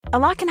A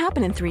lot can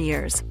happen in 3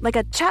 years, like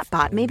a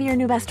chatbot may be your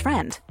new best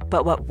friend.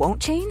 But what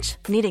won't change?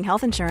 Needing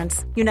health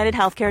insurance. United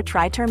Healthcare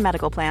Tri-Term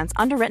Medical Plans,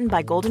 underwritten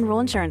by Golden Rule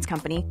Insurance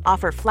Company,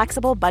 offer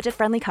flexible,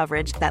 budget-friendly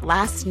coverage that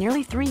lasts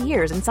nearly 3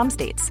 years in some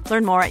states.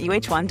 Learn more at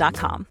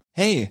uh1.com.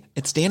 Hey,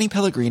 it's Danny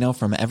Pellegrino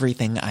from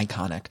Everything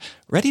Iconic.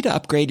 Ready to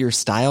upgrade your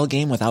style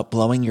game without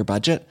blowing your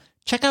budget?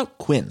 Check out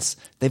Quince.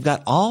 They've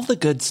got all the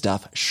good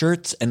stuff,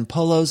 shirts and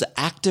polos,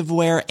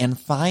 activewear, and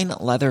fine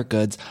leather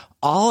goods,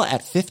 all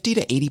at 50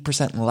 to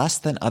 80% less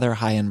than other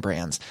high-end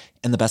brands.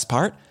 And the best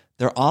part?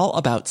 They're all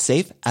about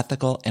safe,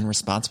 ethical, and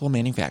responsible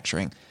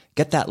manufacturing.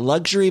 Get that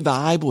luxury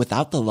vibe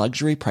without the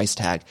luxury price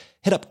tag.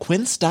 Hit up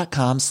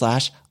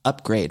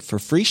quince.com/upgrade for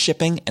free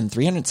shipping and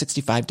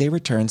 365-day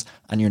returns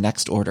on your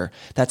next order.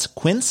 That's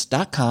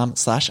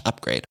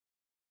quince.com/upgrade.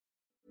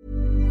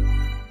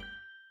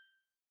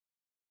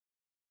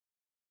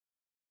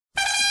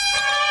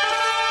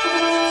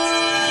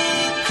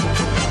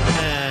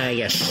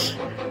 Yes.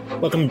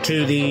 Welcome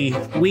to the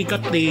We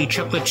Got the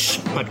Chocolates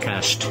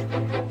podcast.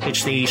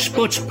 It's the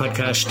sports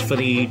podcast for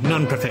the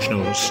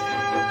non-professionals.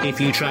 If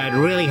you tried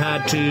really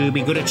hard to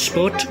be good at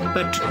sport,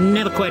 but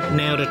never quite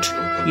nailed it,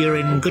 you're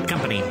in good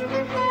company.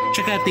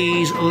 Check out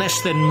these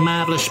less than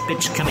marvellous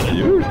bits coming up.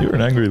 You're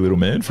an angry little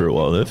man for a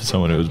while there, for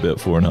someone who was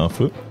about 4.5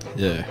 foot.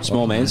 Yeah.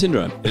 Small man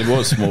syndrome. It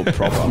was small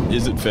proper.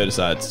 Is it fair to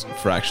say it's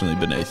fractionally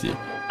beneath you?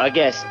 I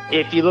guess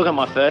if you look at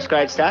my first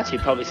grade stats,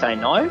 you'd probably say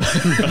no.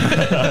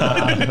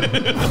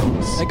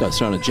 That guy's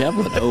throwing a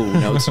javelin. Oh,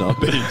 no, it's not.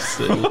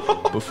 BC,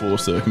 before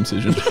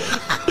circumcision.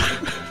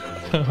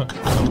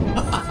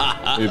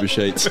 Uber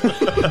sheets. Uber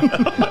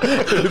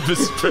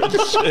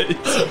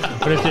spreadsheets.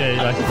 What if you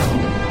like?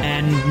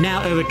 And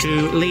now over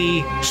to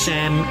Lee,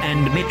 Sam,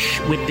 and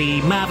Mitch with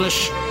the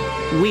marvellous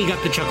We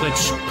Got the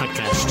Chocolates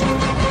podcast.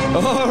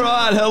 All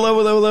right,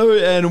 hello,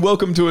 and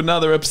welcome to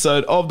another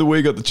episode of the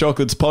We Got the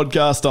Chocolates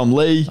podcast. I'm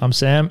Lee. I'm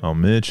Sam. I'm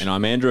Mitch. And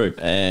I'm Andrew.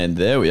 And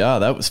there we are.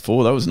 That was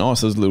 4. That was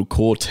nice. That was a little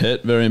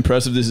quartet. Very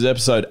impressive. This is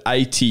episode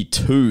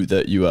 82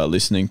 that you are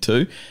listening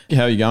to.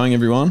 How are you going,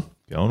 everyone?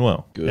 Going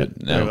well. Good.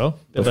 Yep, very well.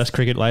 Bit less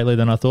cricket lately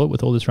than I thought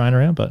with all this rain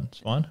around, but it's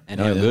fine. And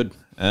you're good.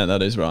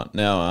 That is right.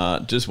 Now,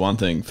 just one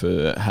thing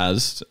for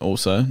Haz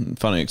also.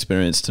 Funny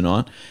experience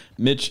tonight.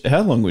 Mitch, how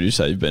long would you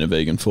say you've been a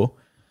vegan for?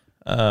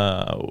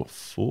 4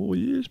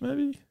 years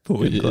maybe.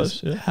 4 years.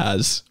 Close, yeah.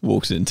 Haz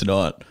walks in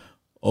tonight,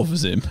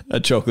 offers him a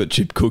chocolate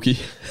chip cookie,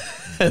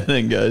 and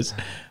then goes,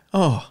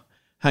 "Oh,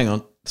 hang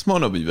on, this might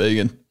not be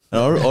vegan." And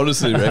I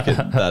honestly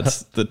reckon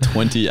that's the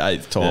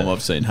 28th time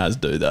I've seen Haz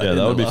do that. Yeah,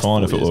 that would be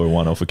fine if it were a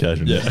one-off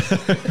occasion. Yeah.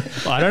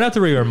 I don't have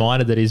to be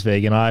reminded that he's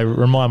vegan. I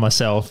remind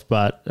myself,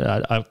 but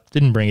I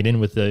didn't bring it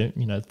in with the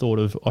thought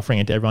of offering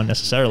it to everyone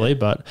necessarily.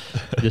 But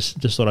I just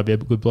thought I'd be a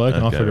good bloke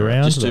and offer it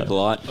around. Just too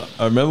polite.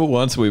 I remember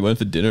once we went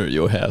for dinner at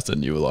your house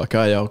and you were like,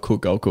 "Oh yeah, I'll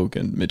cook."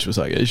 And Mitch was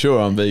like, "Are you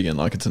sure I'm vegan?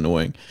 Like it's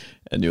annoying."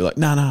 And you were like,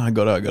 no, I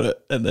got it.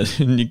 And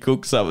then you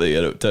cooked something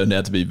and it turned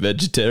out to be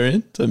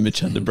vegetarian. So Mitch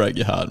had to break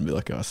your heart and be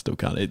like, "Oh, I still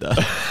can't eat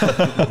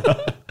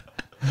that."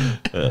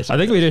 I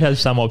think we did have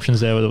some options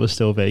there that was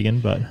still vegan,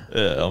 but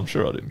Yeah, I'm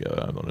sure I didn't go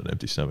home on an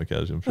empty stomach,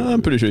 as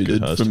I'm pretty sure you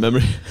did from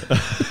memory.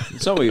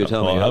 It's not what you were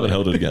telling me. I haven't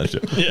held it against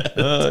you. Yeah.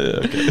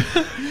 Okay.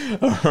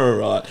 All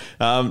right.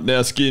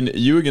 Now, Skin,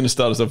 you were going to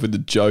start us off with the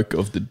joke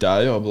of the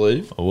day, I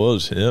believe. I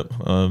was, yep.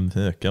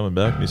 Coming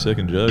back, my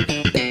second joke.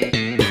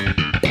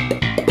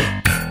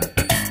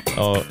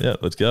 Oh, yeah,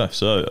 let's go.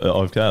 So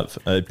I've got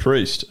a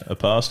priest, a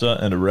pastor,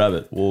 and a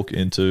rabbit walk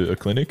into a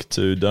clinic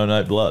to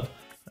donate blood.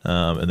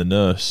 And the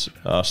nurse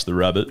asks the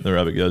rabbit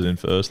goes in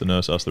first, the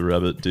nurse asks the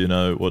rabbit, "Do you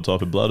know what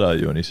type of blood are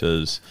you?" And he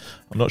says,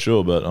 "I'm not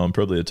sure, but I'm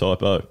probably a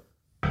type O."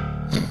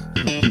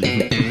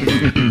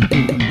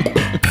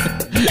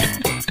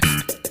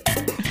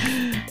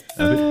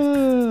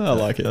 I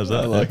like it. I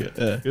like it.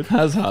 Yeah. Good.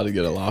 That's hard to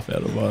get a laugh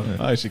out of.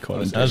 I actually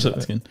quite enjoy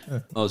that, Skin.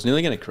 I was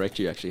nearly going to correct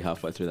you actually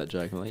halfway through that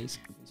joke. I'm like, he's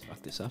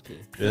fucked this up here.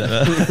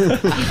 Yeah.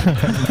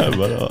 No,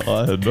 but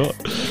I had not.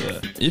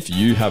 If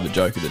you have a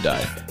joke of the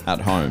day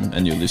at home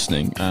and you're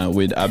listening,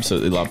 we'd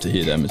absolutely love to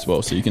hear them as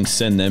well. So you can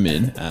send them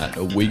in at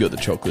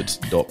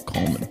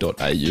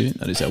wegotthechocolates.com.au.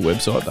 That is our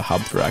website, the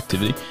hub for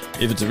activity.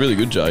 If it's a really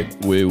good joke,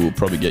 we will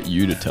probably get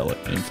you to tell it,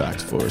 in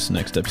fact, for us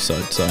next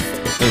episode. So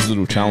there's a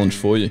little challenge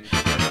for you.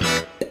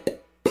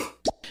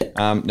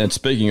 Now,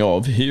 speaking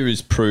of, here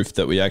is proof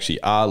that we actually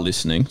are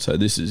listening. So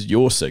this is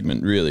your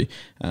segment, really.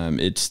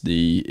 It's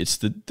the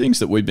things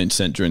that we've been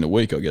sent during the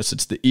week, I guess.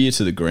 It's the ear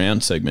to the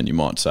ground segment, you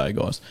might say,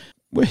 guys.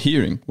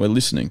 We're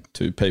listening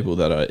to people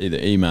that are either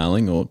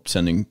emailing or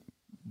sending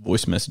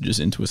voice messages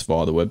into us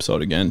via the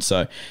website again.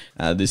 So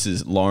this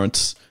is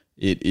Lawrence.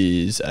 It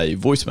is a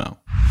voicemail.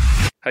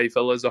 Hey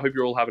fellas, I hope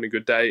you're all having a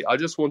good day. I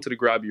just wanted to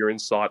grab your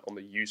insight on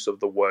the use of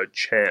the word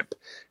champ.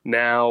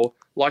 Now,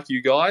 like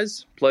you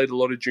guys, played a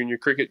lot of junior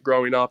cricket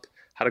growing up,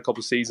 had a couple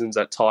of seasons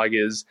at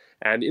Tigers,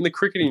 and in the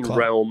cricketing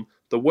realm,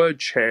 the word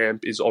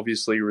champ is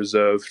obviously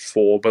reserved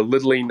for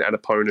belittling an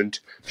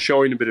opponent,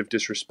 showing a bit of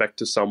disrespect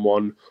to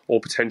someone,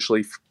 or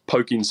potentially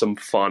poking some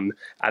fun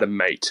at a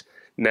mate.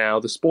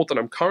 Now, the sport that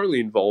I'm currently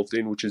involved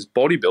in, which is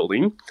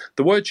bodybuilding,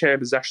 the word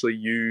champ is actually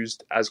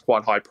used as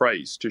quite high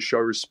praise to show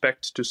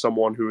respect to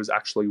someone who has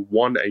actually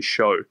won a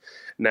show.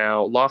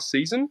 Now, last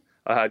season,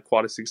 I had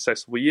quite a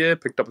successful year,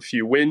 picked up a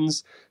few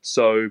wins,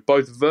 so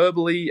both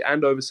verbally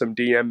and over some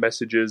DM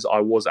messages, I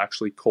was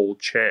actually called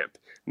champ.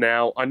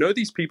 Now, I know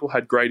these people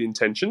had great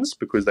intentions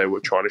because they were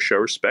trying to show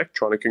respect,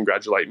 trying to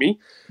congratulate me,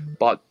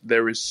 but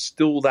there is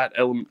still that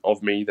element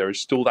of me, there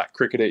is still that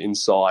cricketer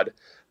inside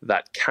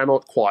that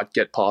cannot quite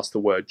get past the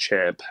word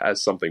champ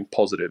as something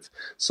positive.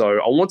 So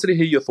I wanted to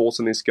hear your thoughts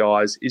on this,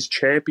 guys. Is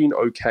champing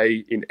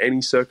okay in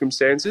any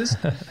circumstances?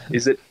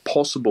 Is it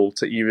possible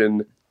to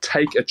even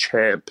take a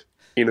champ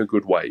in a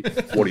good way?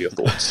 What are your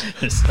thoughts?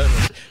 There's so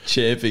much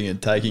champing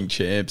and taking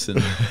champs,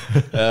 and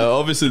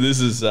obviously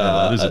this is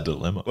that is a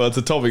dilemma. Well, it's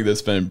a topic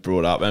that's been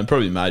brought up and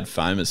probably made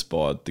famous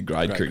by the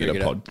Grade Cricketer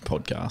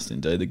podcast.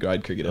 Indeed, the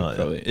Grade Cricketer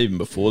probably even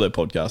before their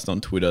podcast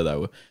on Twitter, they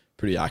were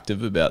pretty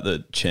active about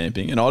the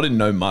champing, and I didn't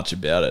know much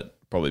about it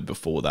probably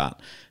before that.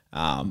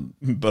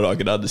 But I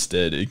can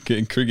understand it.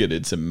 In cricket,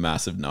 it's a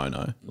massive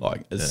no-no.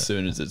 Like, as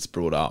soon as it's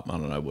brought up, I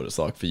don't know what it's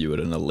like for you at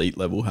an elite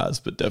level has,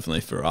 but definitely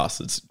for us,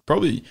 it's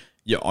probably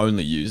you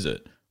only use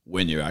it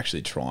when you're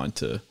actually trying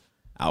to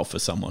alpha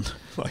someone,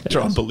 like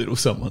try and belittle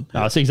someone.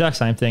 No, it's the exact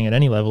same thing at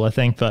any level, I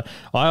think. But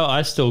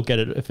I still get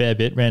it a fair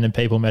bit. Random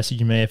people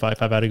messaging me if I've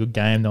had a good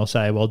game, they'll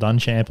say, well done,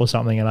 champ, or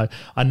something. And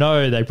I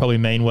know they probably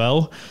mean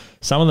well.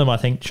 Some of them I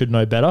think should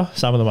know better.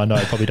 Some of them I know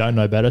probably don't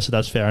know better, so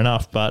that's fair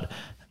enough. But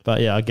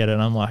yeah, I get it.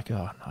 And I'm like,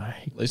 oh no.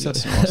 At least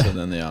that's nicer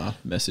than the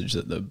message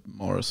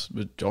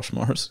that Josh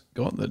Morris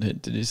got.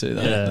 Did you see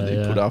that? Yeah, that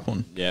he put up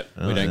on? Yep.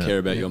 We don't care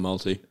about your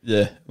multi.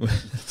 Yeah,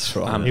 that's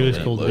right. He was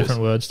called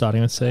different words starting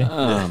with C.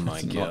 Oh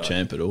my God. Not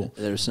champ at all.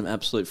 There are some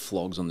absolute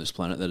flogs on this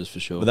planet, that is for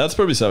sure. But that's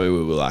probably something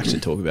we will actually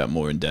talk about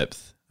more in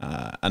depth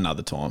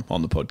another time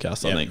on the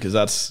podcast, I think, because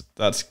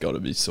that's got to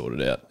be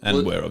sorted out.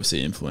 And we're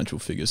obviously influential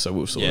figures, so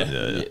we'll sort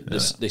it.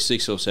 The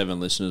 6 or 7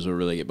 listeners will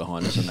really get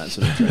behind us on that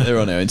sort of thing. They're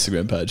on our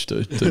Instagram page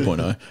too,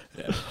 2.0.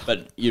 Yeah.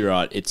 But you're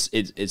right.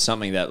 It's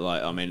something that,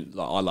 like, I mean,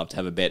 like, I love to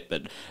have a bet,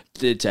 but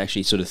to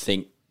actually sort of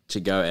think to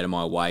go out of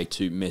my way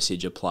to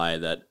message a player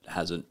that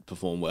hasn't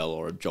performed well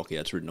or a jockey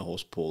that's ridden a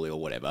horse poorly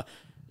or whatever,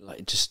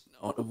 like, just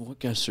what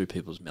goes through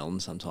people's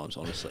melons sometimes,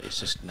 honestly, it's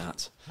just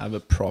nuts. Have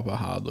a proper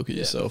hard look at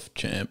yourself,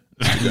 champ.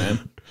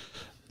 Instagram.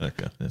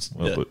 Okay, that's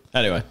well put.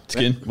 Anyway,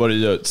 Skin, what did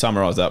you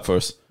summarise that for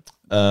us?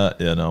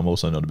 I'm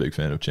also not a big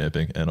fan of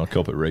champing, and I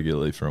cop it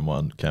regularly from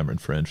one Cameron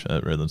French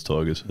at Redlands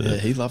Tigers. Yeah,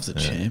 he loves a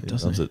champ,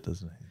 doesn't he? He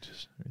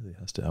just really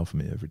has to alpha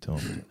me every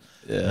time.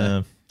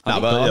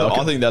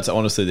 I think that's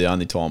honestly the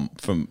only time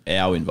from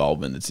our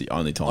involvement. It's the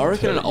only time. I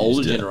reckon an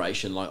older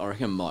generation, like I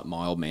reckon like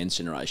my old man's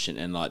generation,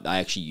 and like they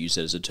actually use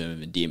it as a term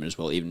of endearment as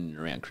well, even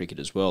around cricket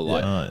as well.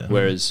 Like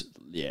whereas,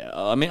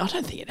 I mean, I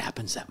don't think it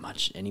happens that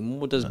much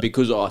anymore. Does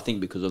because I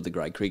think because of the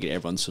great cricket,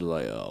 everyone's sort of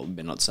like, oh, we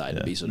better not say it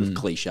to be sort of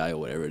cliche or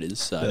whatever it is.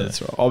 So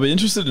that's right. I'll be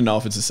interested to know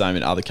if it's the same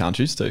in other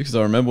countries too, because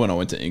I remember when I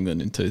went to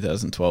England in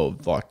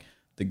 2012, like.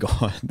 The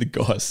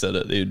guy said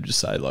it. He would just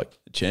say like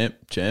champ,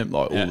 like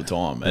all the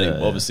time, and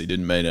he obviously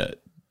didn't mean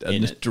it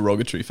in a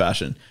derogatory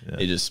fashion. Yeah.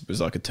 It just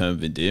was like a term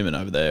of endearment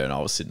over there, and I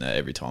was sitting there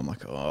every time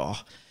like,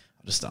 oh,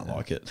 I just don't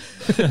like it.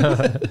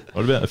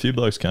 What about a few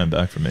blokes came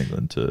back from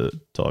England to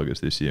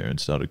Tigers this year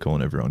and started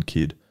calling everyone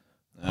kid?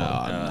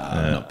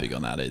 I'm not big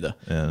on that either.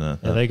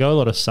 They go a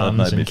lot of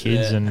sons and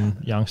kids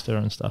and youngster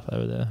and stuff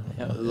over there.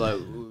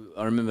 Like,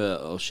 I remember,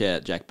 I'll shout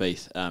out Jack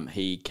Beath.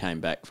 He came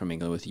back from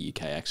England with a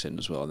UK accent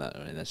as well,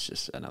 and that's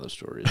just another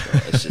story as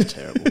well. It's just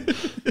terrible.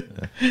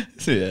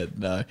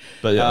 No.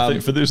 But I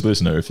think for this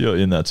listener, if you're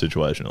in that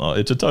situation,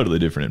 it's a totally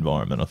different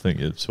environment. I think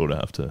you sort of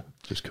have to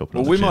just cop it.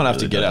 Well, we might have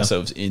to get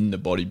ourselves in the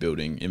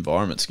bodybuilding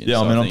environment, Skin. Yeah,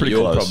 so I mean, I'm pretty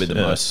you're close. Probably the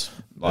most.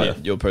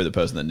 You're probably the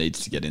person that needs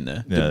to get in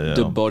there.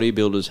 Do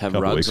bodybuilders have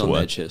rugs on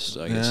their chests?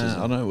 I guess. I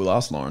don't know. We'll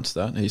ask Lawrence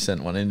that. He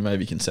sent one in.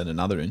 Maybe he can send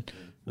another in.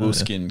 Will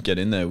Skin get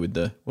in there with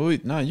the... Well,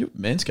 no, you're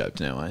Manscaped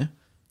now, are you?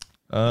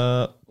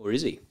 Or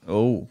is he?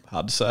 Oh,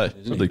 hard to say.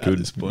 Probably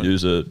could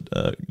use a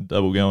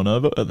double going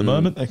over at the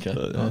moment. Okay.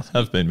 But,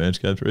 have been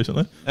Manscaped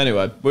recently.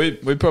 Anyway,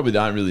 we probably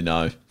don't really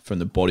know from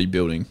the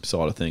bodybuilding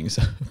side of things,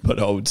 but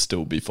I would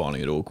still be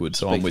finding it awkward.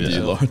 So I'm with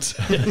you, Lawrence.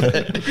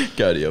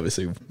 Cody,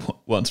 obviously,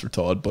 once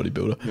retired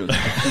bodybuilder.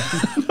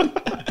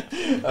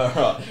 All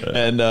right.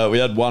 And we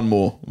had one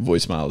more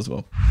voicemail as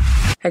well.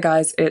 Hey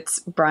guys, it's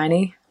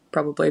Bryony,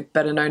 probably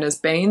better known as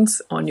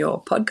Beans, on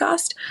your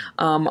podcast.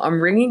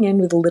 I'm ringing in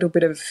with a little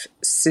bit of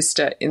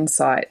sister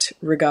insight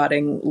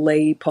regarding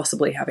Lee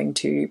possibly having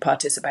to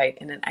participate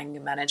in an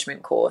anger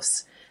management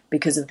course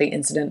because of the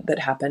incident that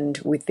happened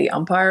with the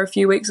umpire a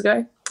few weeks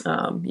ago.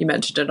 You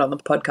mentioned it on the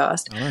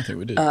podcast. I don't think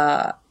we did.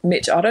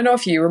 Mitch, I don't know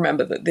if you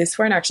remember that this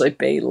won't actually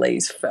be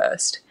Lee's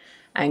first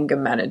anger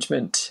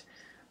management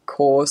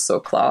course or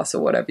class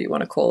or whatever you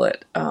want to call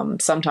it.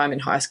 Sometime in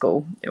high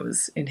school, it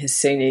was in his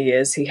senior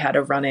years, he had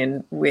a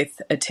run-in with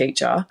a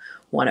teacher,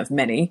 one of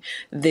many.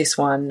 This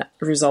one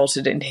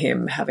resulted in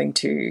him having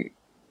to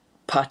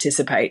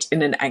participate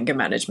in an anger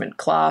management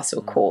class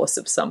or course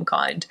of some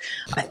kind,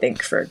 I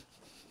think for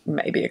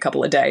maybe a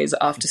couple of days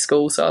after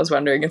school. So I was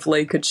wondering if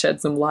Lee could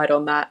shed some light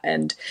on that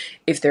and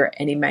if there are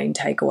any main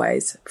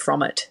takeaways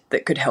from it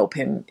that could help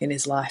him in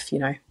his life,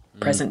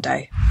 present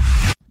day.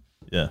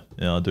 Yeah,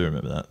 I do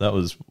remember that. That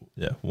was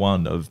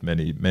one of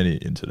many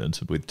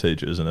incidents with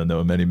teachers, and then there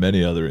were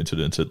many other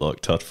incidents at like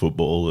touch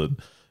football. And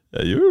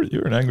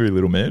you're an angry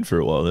little man for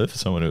a while there for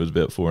someone who was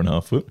about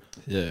 4.5 foot.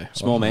 Yeah,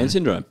 small man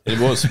syndrome. It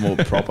was more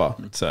proper.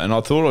 So, and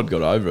I thought I'd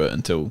got over it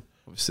until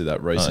obviously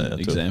that recent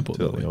example.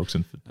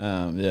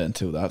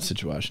 Until that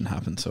situation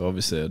happened. So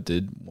obviously I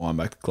did wind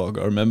back the clock.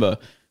 I remember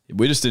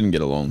we just didn't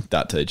get along.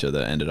 That teacher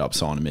that ended up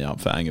signing me up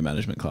for anger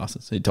management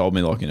classes. He told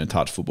me like in a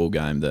touch football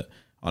game that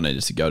I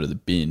needed to go to the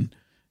bin,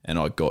 and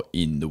I got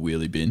in the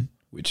wheelie bin,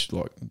 which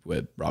like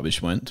where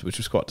rubbish went, which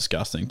was quite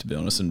disgusting to be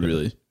honest. And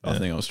really, I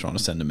think I was trying to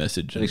send a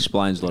message. It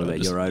explains a lot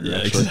about your odor,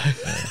 actually.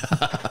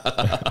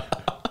 Exactly.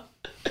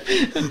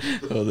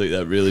 I think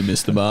that really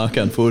missed the mark,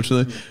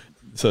 unfortunately.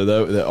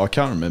 So I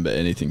can't remember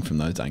anything from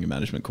those anger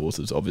management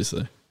courses,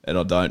 obviously. And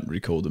I don't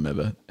recall them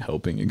ever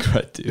helping a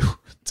great deal,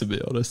 to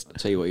be honest. I'll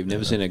tell you what, you've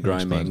never seen a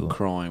grown man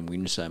cry and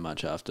whinge so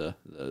much after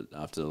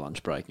the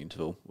lunch break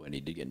interval when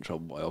he did get in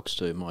trouble by Ox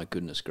too. My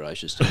goodness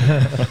gracious.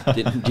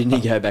 Didn't he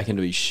go back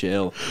into his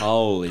shell?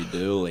 Holy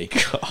dooly.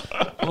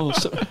 Oh,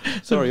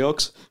 sorry,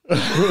 Ox.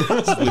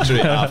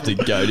 Literally after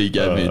Goaty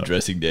gave me a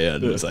dressing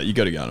down, it was like, you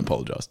got to go and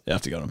apologise. You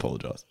have to go and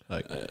apologise.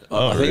 Like,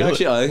 I think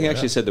he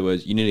actually said the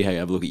words, you need to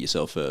have a look at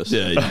yourself first.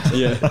 Yeah.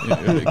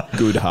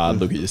 Good hard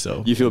look at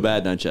yourself. You feel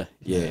bad, don't you?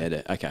 Yeah.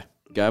 Okay.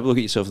 Go have a look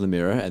at yourself in the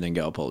mirror and then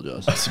go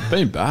apologise. It's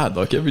been bad.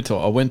 Like every time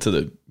I went to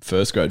the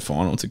first grade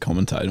final to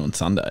commentate on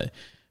Sunday,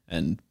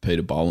 and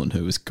Peter Boland,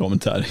 who was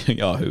commentating,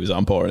 who was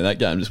umpiring that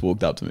game, just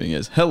walked up to me and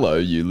goes, "Hello,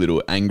 you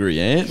little angry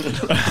ant."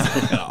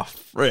 Oh,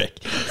 frick.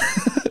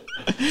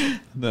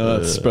 No,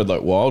 it spread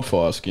like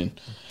wildfire, skin.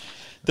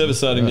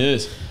 Devastating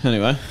news.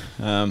 Anyway,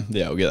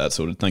 we'll get that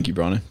sorted. Thank you,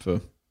 Brian, for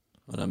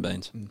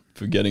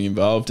getting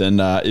involved. And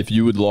if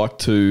you would like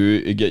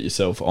to get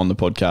yourself on the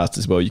podcast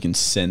as well, you can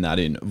send that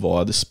in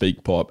via the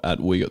speak pipe at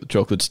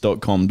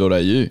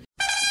wegotthechocolates.com.au.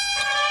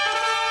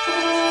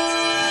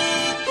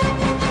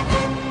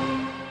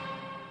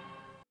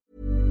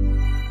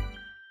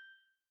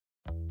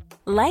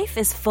 Life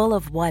is full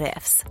of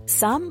what-ifs.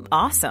 Some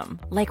awesome,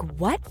 like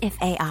what if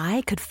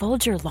AI could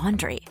fold your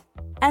laundry?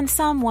 And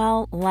some,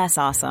 well, less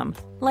awesome,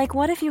 like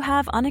what if you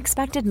have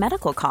unexpected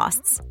medical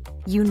costs?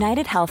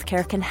 United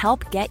Healthcare can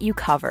help get you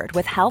covered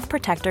with Health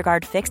Protector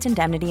Guard fixed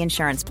indemnity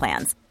insurance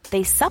plans.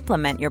 They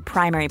supplement your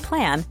primary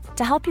plan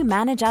to help you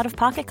manage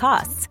out-of-pocket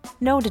costs.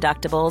 No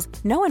deductibles,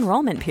 no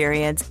enrollment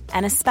periods,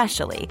 and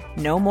especially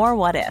no more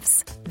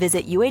what-ifs.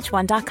 Visit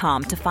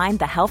uh1.com to find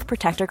the Health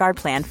Protector Guard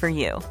plan for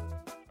you.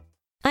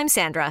 I'm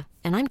Sandra,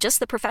 and I'm just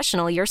the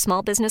professional your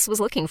small business was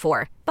looking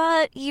for.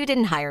 But you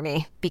didn't hire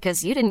me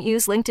because you didn't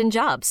use LinkedIn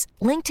Jobs.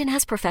 LinkedIn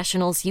has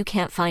professionals you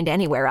can't find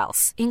anywhere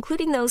else,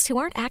 including those who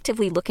aren't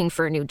actively looking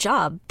for a new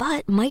job,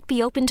 but might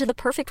be open to the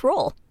perfect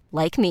role,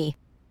 like me.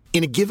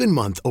 In a given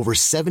month, over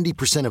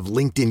 70% of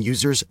LinkedIn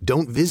users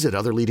don't visit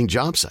other leading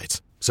job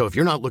sites. So if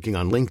you're not looking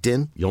on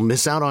LinkedIn, you'll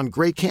miss out on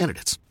great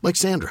candidates, like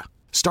Sandra.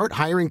 Start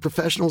hiring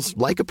professionals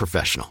like a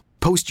professional.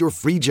 Post your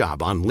free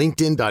job on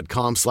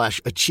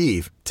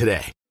linkedin.com/achieve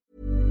today.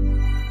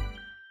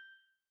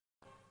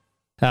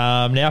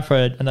 Now for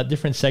a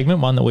different segment,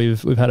 one that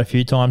we've had a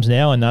few times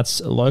now, and that's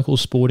local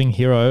sporting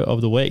hero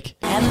of the week.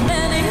 And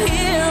then a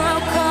hero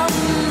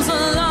comes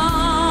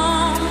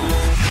along.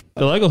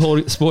 The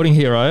local sporting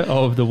hero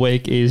of the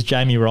week is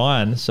Jamie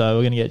Ryan. So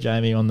we're going to get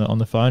Jamie on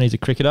the phone. He's a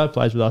cricketer,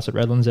 plays with us at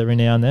Redlands every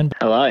now and then.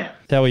 Hello.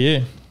 How are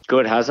you?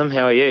 Good, Hazem.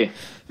 How are you?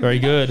 Very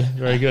good,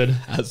 very good.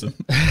 Hazem.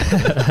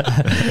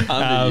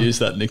 Underused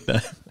that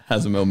nickname,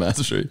 Hazem El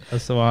Masri.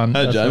 That's the one.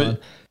 Hey, Jamie.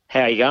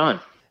 How are you going?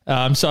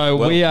 Sorry,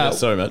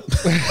 mate.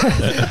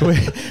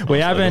 we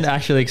haven't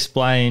actually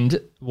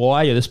explained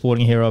why you're the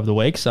sporting hero of the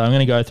week, so I'm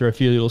going to go through a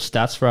few little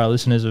stats for our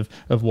listeners of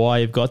why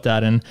you've got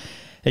that. And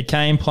it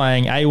came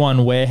playing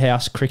A1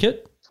 Warehouse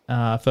cricket.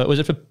 Was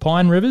it for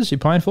Pine Rivers you're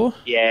playing for?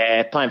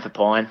 Yeah, playing for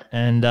Pine.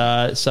 And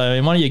so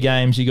in one of your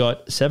games, you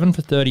got 7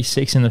 for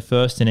 36 in the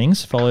first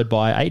innings, followed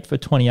by 8 for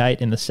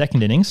 28 in the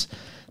second innings.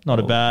 Not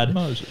a bad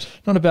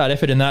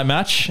effort in that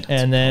match,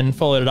 and then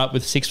followed it up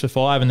with 6 for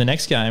 5 in the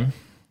next game.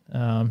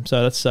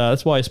 So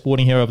that's why you're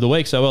sporting hero of the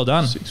week. So well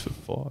done. 6 for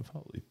 5.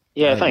 Holy.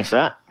 Yeah, thanks for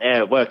that.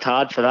 Yeah, worked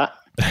hard for that.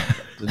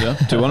 Do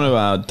you want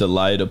to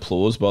delayed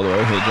applause, by the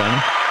way, here,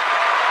 Jamie?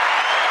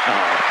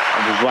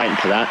 I was waiting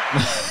for that.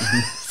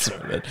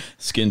 Sorry, man.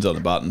 Skin's on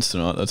the buttons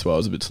tonight. That's why I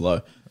was a bit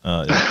slow.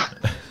 Yeah.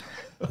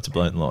 That's a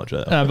blatant lie,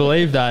 Jay. I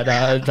believe that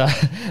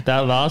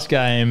last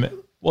game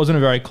wasn't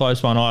a very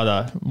close one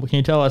either. Can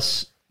you tell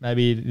us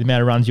maybe the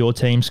amount of runs your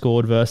team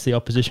scored versus the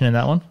opposition in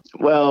that one?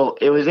 Well,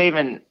 it was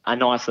even a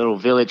nice little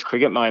village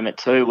cricket moment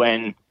too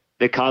when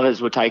the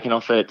covers were taken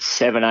off at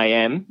 7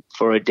 a.m.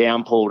 for a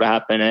downpour to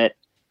happen at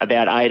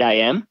about 8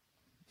 a.m.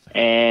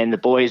 And the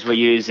boys were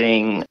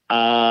using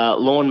a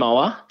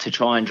lawnmower to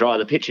try and dry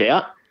the pitch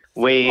out.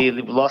 We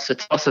lost the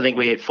toss. I think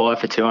we hit 5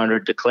 for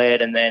 200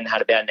 declared, and then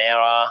had about an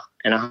hour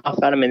and a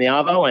half at them in the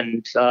arvo,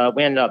 and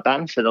we ended up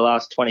batting for the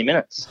last 20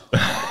 minutes.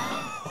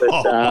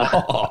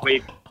 But,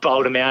 we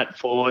bowled them out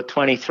for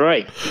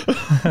 23.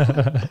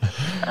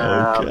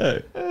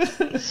 Okay.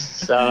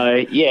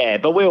 So yeah,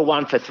 but we were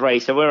 1 for 3,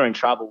 so we were in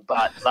trouble.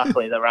 But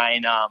luckily, the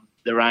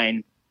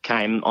rain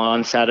came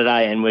on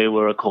Saturday, and we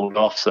were called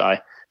off. So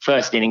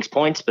first innings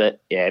points,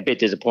 but yeah, a bit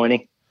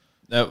disappointing.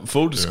 Now,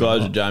 full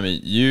disclosure, Jamie,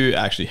 you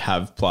actually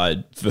have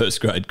played first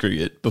grade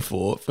cricket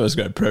before, first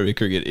grade Premier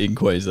cricket in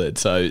Queensland.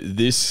 So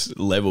this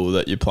level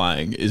that you're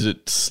playing, is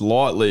it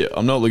slightly,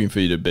 I'm not looking for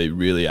you to be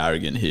really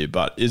arrogant here,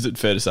 but is it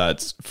fair to say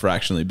it's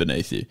fractionally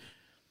beneath you?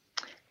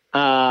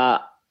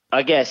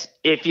 I guess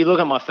if you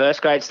look at my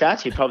first grade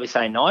stats, you'd probably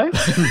say no.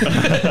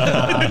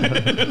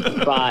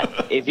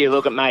 But if you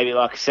look at maybe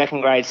like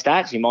second grade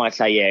stats, you might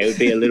say, yeah, it would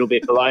be a little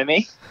bit below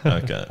me.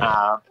 Okay.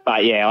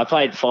 But yeah, I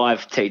played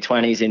 5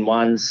 T20s in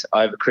ones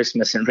over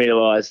Christmas and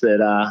realised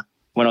that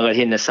when I got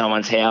hit into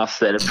someone's house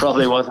that it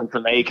probably wasn't for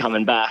me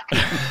coming back.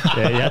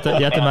 Yeah, you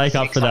have to make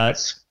up for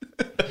that.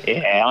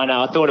 Yeah, I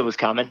know. I thought it was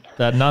coming.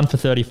 That none for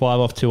 35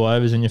 off 2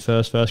 overs in your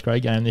first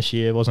grade game this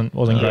year wasn't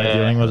great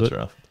viewing, was it?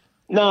 Rough.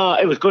 No,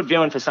 it was good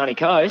viewing for Sunny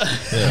Coast.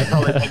 Yeah.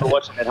 Probably people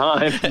watching at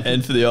home.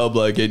 And for the old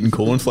bloke eating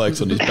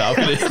cornflakes on his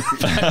balcony.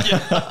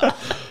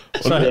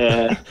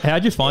 So,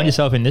 how'd you find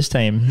yourself in this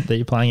team that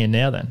you're playing in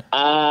now then?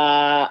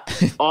 I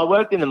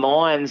worked in the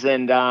mines,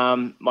 and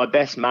my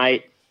best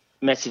mate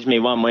messaged me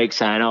one week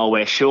saying, oh,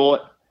 we're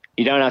short.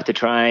 You don't have to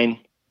train.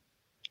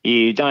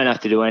 You don't have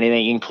to do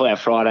anything. You can play a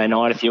Friday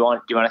night if you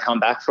want. Do you want to come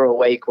back for a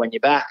week when you're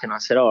back? And I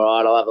said, all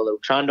right, I'll have a little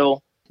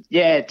trundle.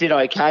 Yeah, it did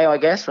okay, I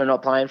guess. We're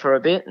not playing for a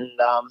bit. And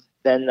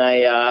then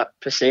they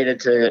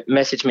proceeded to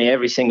message me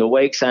every single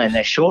week saying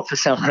they're short for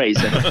some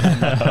reason.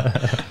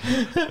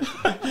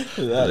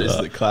 That is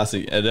the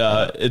classic. And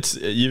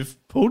you've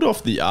pulled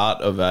off the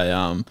art of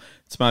a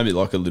it's maybe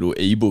like a little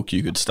ebook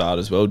you could start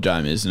as well,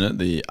 Jamie, isn't it?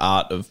 The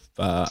art of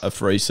a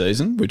free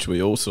season, which we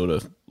all sort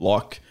of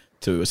like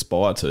to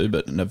aspire to,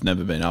 but have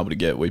never been able to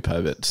get. We pay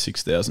about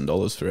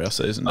 $6,000 for our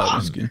season, don't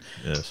we, Skin?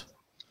 Yes.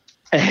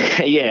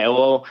 Yeah,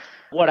 well,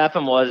 what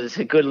happened was it's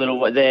a good little.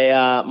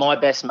 My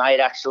best mate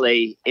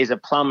actually is a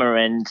plumber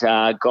and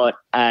got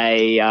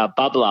a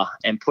bubbler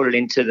and put it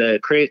into the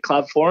cricket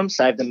club for him.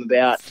 Saved them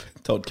about.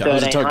 Todd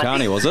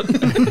Carney, was it?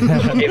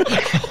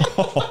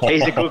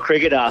 He's a good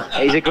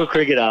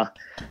cricketer.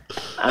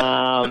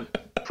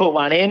 Put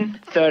one in,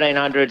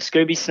 1,300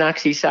 Scooby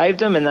snacks. He saved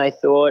them, and they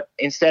thought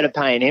instead of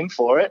paying him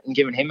for it and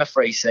giving him a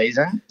free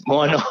season,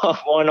 why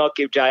not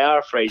give JR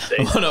a free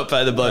season? Why not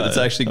pay the bloke that's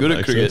actually good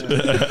at cricket?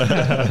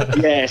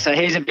 Yeah, so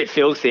he's a bit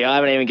filthy. I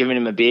haven't even given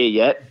him a beer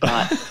yet,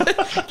 but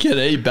can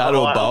he bat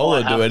or bowl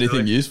or do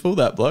anything useful?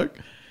 That bloke.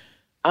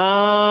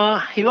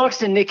 He likes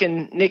to nick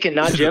and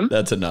nudge him.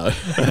 That's a no.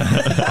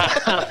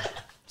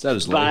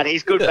 But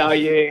he's good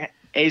value.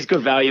 He's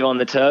good value on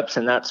the Terps,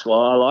 and that's why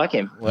I like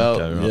him. Well,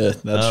 yeah,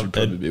 that should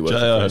probably be worth it.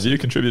 JR, have you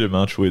contributed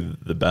much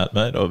with the bat,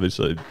 mate?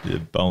 Obviously, your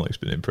bowling's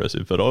been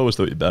impressive, but I always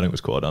thought your batting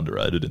was quite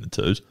underrated in the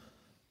twos.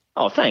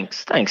 Oh,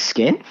 thanks. Thanks,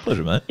 Skin.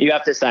 Pleasure, mate. You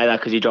have to say that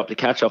because you dropped a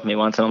catch off me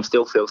once and I'm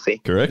still filthy.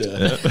 Correct.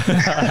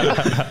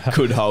 Yeah.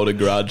 Could hold a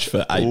grudge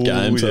for 8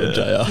 games on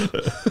JR.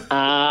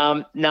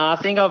 No, I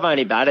think I've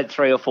only batted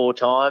 3 or 4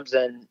 times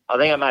and I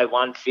think I made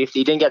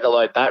 150. Didn't get the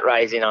low bat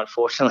raise in,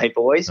 unfortunately,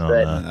 boys.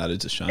 But no, that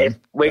is a shame.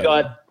 We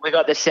got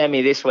the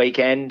semi this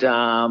weekend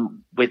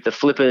with the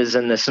flippers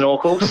and the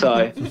snorkel,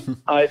 so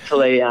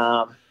hopefully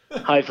I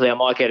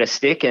might get a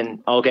stick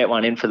and I'll get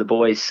one in for the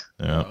boys.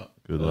 Yeah.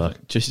 Good luck.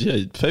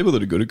 People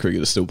that are good at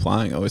cricket are still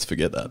playing. I always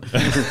forget that.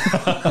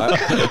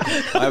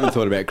 I haven't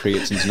thought about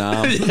cricket since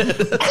now.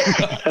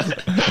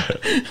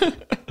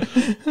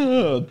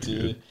 Oh,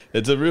 dear.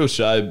 It's a real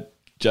shame,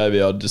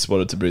 JB, I just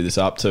wanted to bring this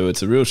up too.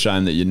 It's a real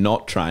shame that you're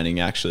not training,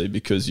 actually,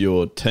 because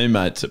your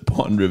teammates at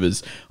Pine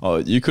Rivers,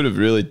 you could have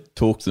really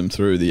talked them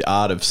through the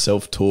art of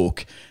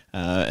self-talk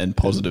and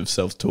positive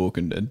self-talk,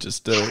 and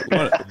just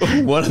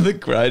one of the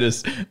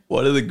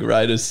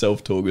greatest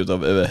self-talkers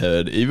I've ever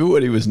heard. Even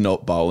when he was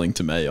not bowling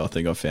to me, I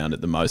think I found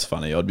it the most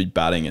funny. I'd be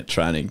batting at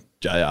training,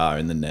 JR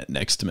in the net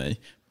next to me,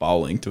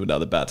 bowling to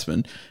another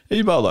batsman.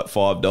 He bowled like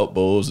 5 dot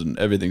balls and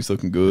everything's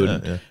looking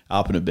good,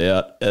 up and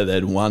about, and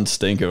then one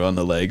stinker on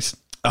the legs.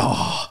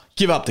 Oh,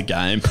 give up the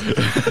game.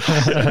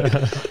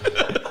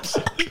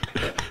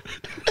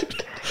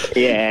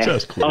 Yeah.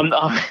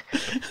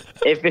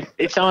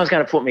 If someone's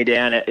going to put me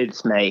down,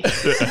 it's me.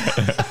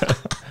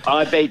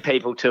 I beat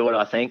people to it,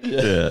 I think.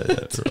 Yeah,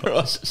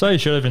 right. So you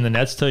should have in the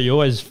nets too. You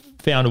always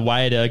found a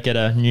way to get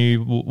a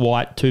new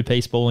white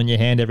 2-piece ball in your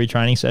hand every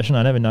training session.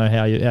 I never know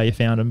how you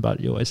found them, but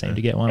you always seem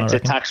to get one. It's a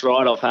tax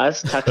write-off,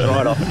 tax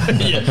write-off.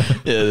 Yeah,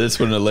 that's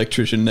what an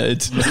electrician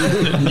needs.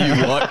 A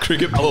new white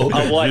cricket ball.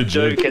 A white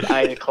Duke at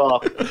 8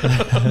 o'clock.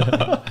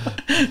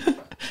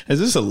 Is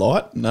this a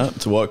light? No,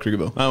 it's a white cricket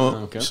ball. Oh,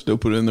 well, Okay. still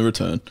put it in the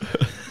return.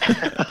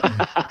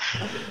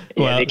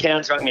 Yeah, the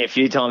accountant's rung me a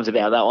few times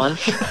about that one.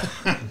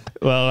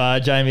 Well,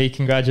 Jamie,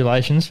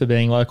 congratulations for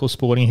being local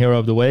sporting hero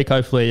of the week.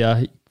 Hopefully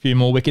a few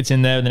more wickets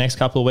in there in the next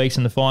couple of weeks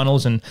in the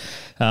finals, and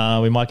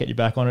we might get you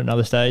back on at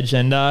another stage.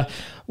 And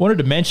wanted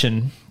to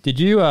mention, did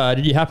you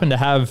happen to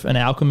have an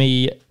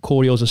Alchemy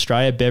Cordials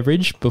Australia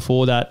beverage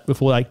before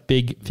that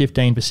big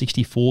 15 for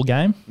 64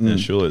 game? Yeah,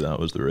 surely that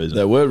was the reason.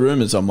 There were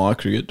rumours on my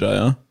cricket,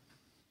 JR.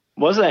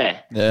 Was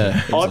there?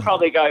 Yeah. I'd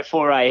probably go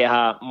for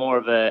a more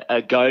of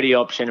a goatee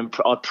option, and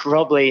I'd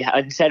probably,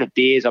 instead of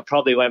beers, I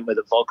probably went with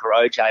a vodka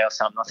OJ or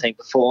something, I think,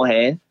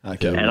 beforehand.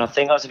 Okay. And I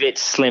think I was a bit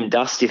slim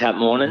dusty that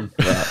morning.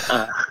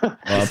 Well,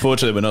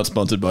 unfortunately, we're not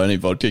sponsored by any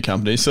vodka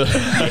company, so...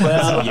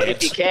 Well,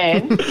 if you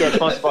can, get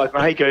sponsored by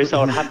Grey Goose, I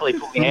would happily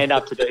put my hand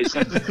up to do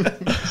some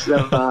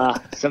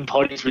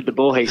potties with the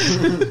boys.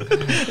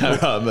 All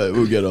right, mate,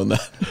 we'll get on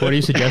that. What are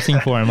you suggesting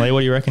for him, Lee?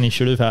 What do you reckon he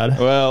should have had?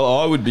 Well,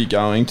 I would be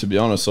going, to be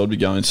honest, I'd be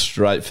going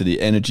straight for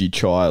the Energy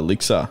Chai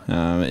Elixir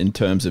in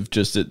terms of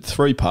just a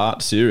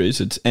 3-part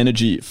series. It's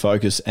energy,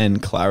 focus,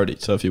 and clarity.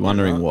 So if you're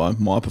wondering why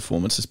my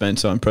performance has been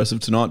so impressive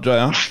tonight,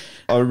 JR,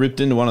 I ripped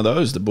into one of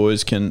those. The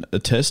boys can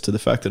attest to the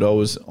fact that I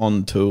was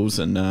on tools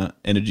and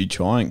energy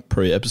chaiing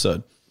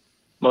pre-episode.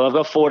 Well, I've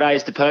got 4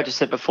 days to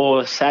purchase it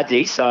before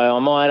Saturday, so I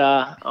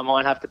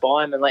might have to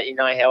buy them and let you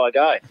know how I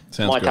go.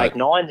 Sounds might great. take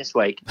 9 this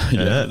week.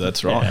 Yeah,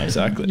 that's right.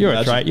 Exactly. You're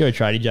a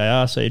tradie,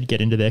 JR, so you'd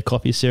get into their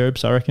coffee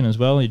syrups, I reckon, as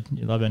well. You'd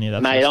love any of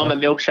that. Mate, sort I'm of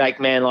a milkshake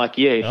man like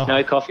you. Oh.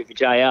 No coffee for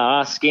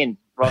JR. Skin.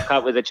 Rock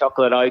up with a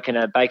chocolate oak and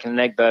a bacon and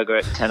egg burger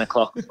at 10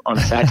 o'clock on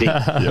a Saturday.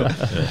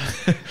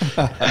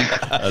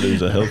 That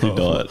is a healthy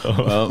diet.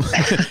 Well,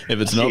 if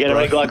it's You not get a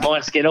broke, rig like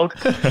mine, Skinnled.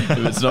 if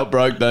it's not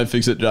broke, don't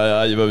fix it,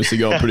 JR. You've obviously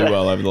gone pretty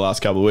well over the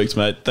last couple of weeks,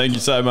 mate. Thank you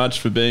so much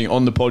for being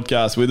on the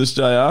podcast with us,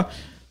 JR.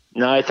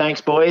 No,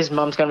 thanks, boys.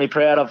 Mum's going to be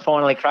proud. I've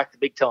finally cracked the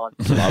big time.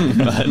 Love it,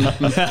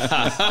 mate.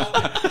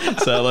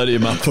 Say hello to your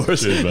mum for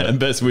us, and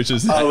best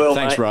wishes. I will,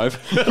 Thanks, mate. Rove.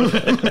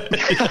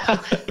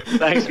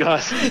 Thanks,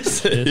 guys.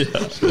 See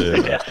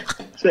ya.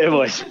 See you,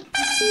 boys.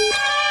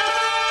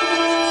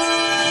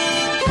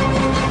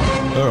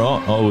 All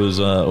right, I was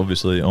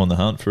obviously on the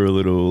hunt for a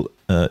little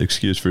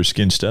excuse for a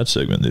skin stats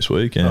segment this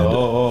week, and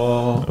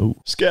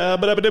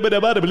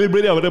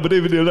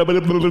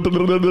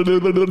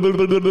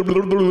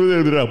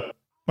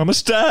I'm a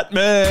stat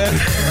man.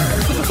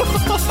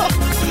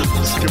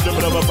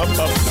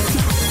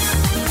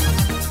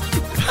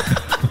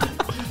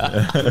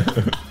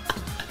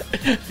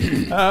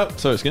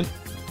 Sorry, Skin.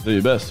 Do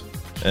your best.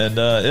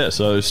 And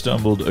so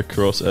stumbled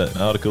across an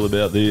article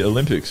about the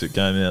Olympics. It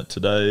came out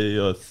today.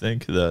 I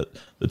think that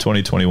the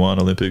 2021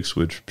 Olympics,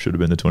 which should have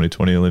been the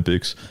 2020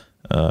 Olympics,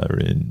 are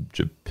in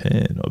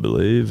Japan, I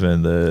believe,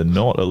 and they're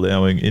not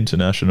allowing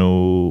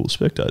international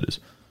spectators,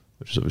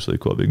 which is obviously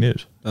quite big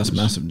news. That's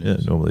massive news. Yeah,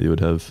 normally you would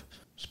have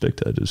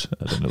spectators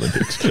at an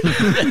Olympics.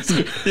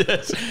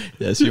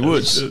 Yes, you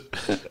would.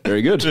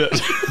 Very good.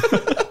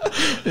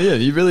 Yeah,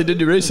 you really did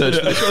your research.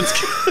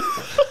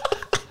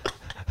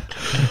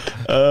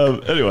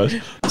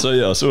 Anyways, so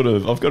yeah,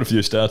 I've got a few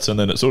stats, and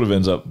then it sort of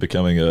ends up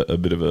becoming a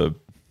bit of a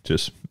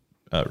just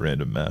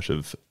random mash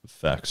of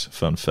facts,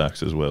 fun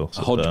facts as well.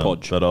 So,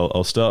 Hodgepodge. but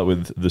I'll start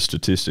with the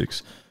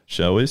statistics,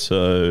 shall we?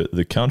 So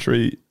the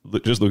country,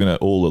 just looking at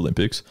all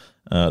Olympics,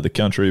 the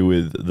country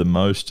with the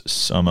most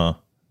summer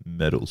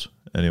medals.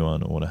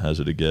 Anyone want to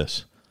hazard a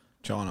guess?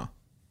 China.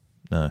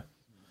 No.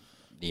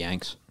 The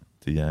Yanks.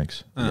 The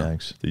Yanks. The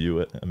Yanks. The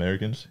US.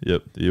 Americans?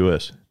 Yep, the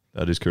US.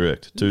 That is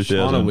correct.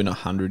 China win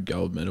 100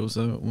 gold medals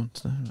though at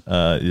once.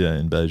 Yeah,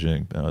 in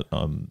Beijing.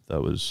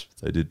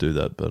 They did do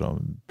that, but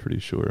I'm pretty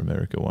sure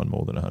America won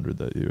more than 100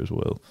 that year as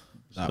well.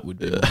 That would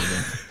be one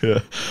of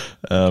Yeah.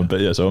 But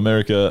yeah, so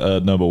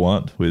America number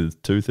one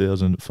with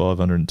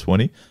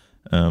 2,520.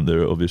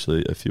 There are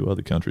obviously a few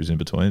other countries in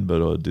between,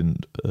 but I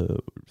didn't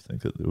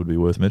think that it would be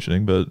worth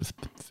mentioning, but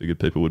figured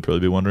people would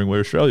probably be wondering where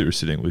Australia is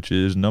sitting, which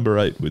is number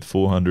 8 with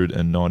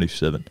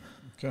 497.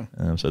 Okay.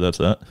 So that's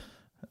that.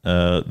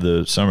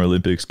 The Summer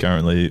Olympics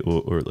currently,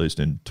 or at least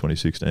in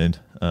 2016,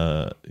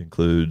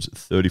 includes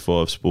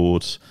 35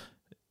 sports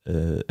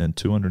and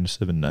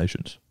 207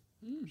 nations,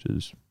 which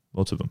is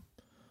lots of them.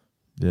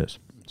 Yes.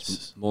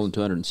 It's more than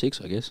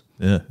 206, I guess.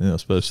 Yeah, I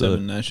suppose so.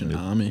 7-nation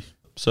army.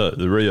 So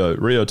the Rio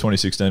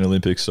 2016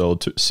 Olympics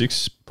sold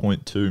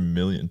 6.2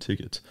 million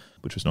tickets,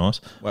 which was nice.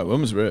 Wait,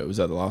 when was Rio? Was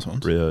that the last one?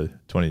 Rio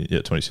 2016.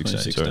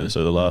 2016. Sorry.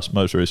 So the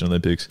most recent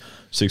Olympics,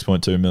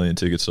 6.2 million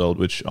tickets sold.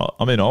 Which I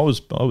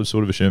was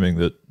sort of assuming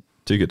that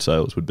ticket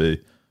sales would be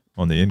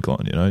on the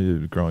incline. You know,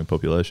 you're a growing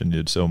population,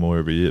 you'd sell more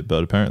every year.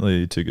 But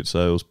apparently, ticket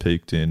sales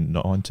peaked in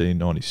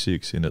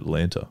 1996 in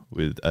Atlanta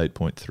with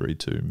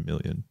 8.32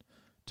 million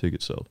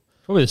tickets sold.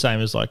 Probably the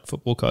same as like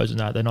football codes and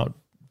that. They're not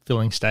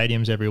filling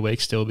stadiums every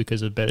week still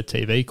because of better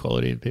TV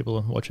quality. People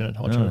are watching at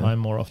home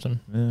more often.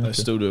 Yeah, They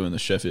still do in the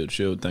Sheffield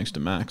Shield, thanks to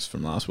Max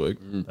from last week.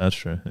 That's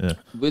true. Yeah,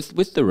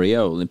 With the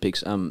Rio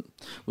Olympics,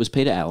 was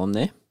Peter Allen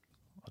there?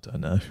 I I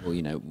don't know. Well,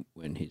 you know,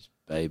 when his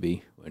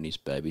baby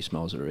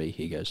smells a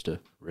he goes to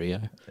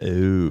Rio.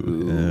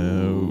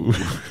 Ooh.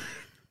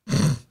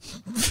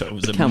 That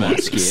was a Come on,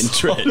 massive Skin.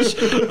 stretch.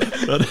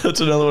 That's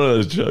another one of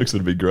those jokes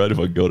that'd be great if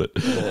I got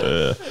it.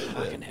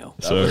 Fucking hell.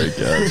 Sorry,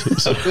 guys.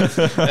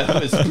 That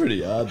was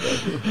pretty hard,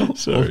 though.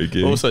 Sorry,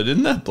 Ging. Also,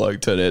 didn't that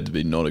bloke turn out to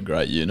be not a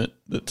great unit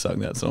that sung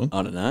that song?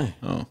 I don't know.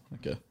 Oh,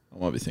 okay. I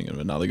might be thinking of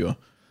another guy.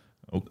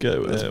 Okay,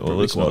 That's well, probably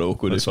let's quite not,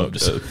 awkward let's if I'm not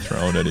just go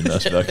throwing any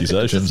massive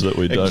accusations that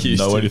we don't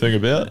Accused know him. anything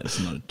about. It's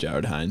not a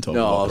Jared Hayne type.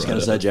 No, of I was going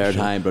to operator, say Jared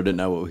for sure. Hayne, but I didn't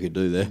know what we could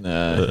do there.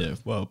 Yeah,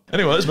 well,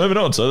 Anyways, moving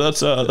on. So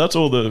that's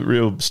all the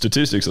real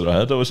statistics that I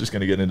had. I was just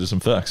going to get into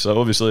some facts. So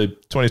obviously,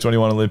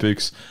 2021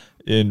 Olympics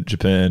in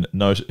Japan,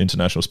 no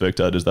international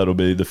spectators. That'll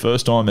be the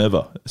first time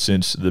ever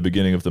since the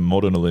beginning of the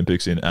modern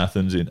Olympics in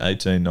Athens in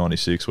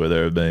 1896, where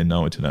there have been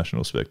no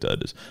international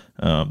spectators.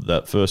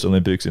 That first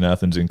Olympics in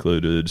Athens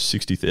included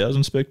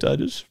 60,000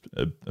 spectators,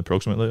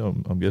 approximately.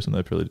 I'm guessing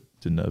they probably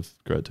didn't have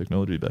great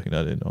technology back in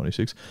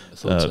 1896. I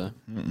thought so.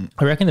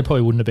 I reckon there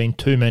probably wouldn't have been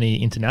too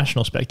many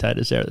international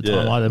spectators there at the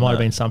time either. There might have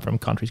been some from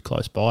countries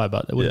close by,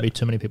 but there wouldn't be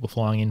too many people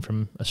flying in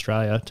from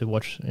Australia to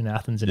watch in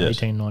Athens in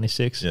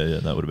 1896. Yeah,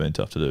 that would have been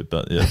tough to do.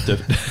 But yeah,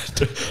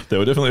 there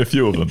were definitely a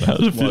few of them.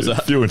 There was a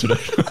few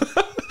international.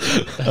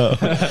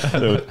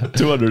 There were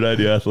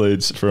 280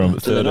 athletes from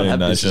 13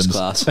 nations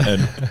class?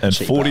 and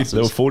Cheap 40. bastards.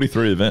 There were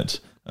 43 events.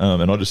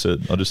 And I just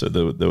said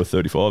there were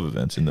 35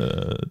 events in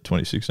the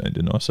 2016,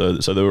 didn't I? So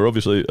there were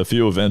obviously a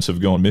few events have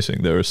gone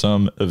missing. There are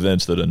some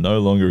events that are no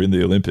longer in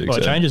the Olympics. Well,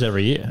 it changes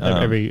every year,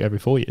 every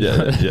 4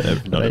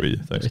 years. Not every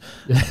year. Thanks.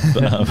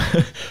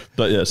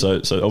 But yeah,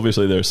 so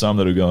obviously there are some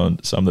that have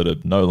gone, some that are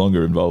no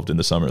longer involved in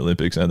the Summer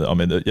Olympics, and I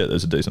mean,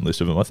 there's a decent list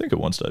of them. I think at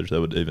one stage they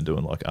were even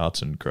doing like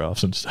arts and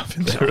crafts and stuff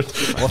in there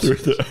through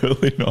the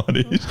early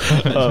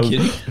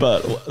 90s.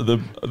 But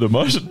the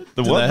one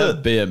they that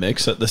have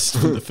BMX at the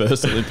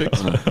first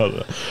Olympics.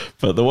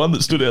 But the one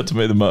that stood out to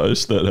me the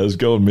most that has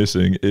gone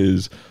missing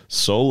is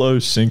solo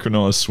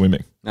synchronized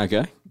swimming.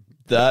 Okay.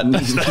 That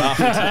is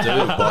nothing to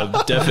do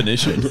by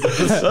definition.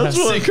 That's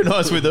what,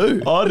 Synchronized with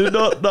who? I did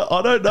not.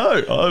 I don't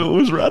know. I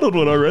was rattled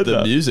when I read The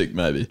that. music,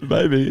 maybe.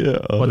 Maybe, yeah.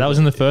 Well, that was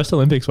in the first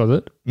Olympics, was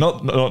it?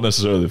 Not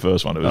necessarily the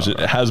first one. It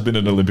has been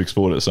an Olympic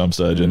sport at some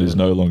stage and is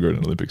no longer an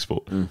Olympic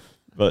sport.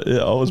 But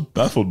yeah, I was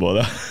baffled by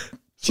that.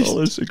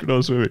 Solo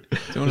synchronized swimming.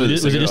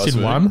 Was it just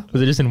in one?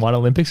 Was it just in one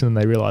Olympics and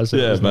then they realised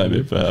it? Yeah, was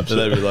maybe, perhaps. So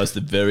they realised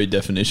the very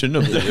definition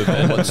of the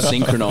event. What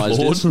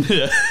synchronised is?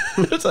 Yeah.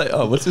 It's like,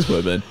 what's this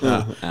word, man?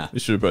 We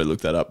should have probably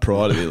looked that up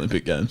prior to the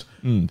Olympic Games.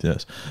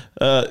 Yes.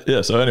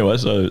 So anyway,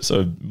 so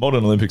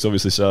modern Olympics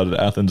obviously started at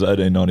Athens,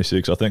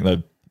 1896. I think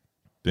they've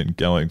been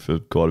going for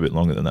quite a bit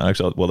longer than that.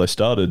 Actually, well, they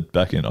started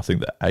back in, I think,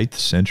 the 8th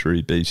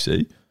century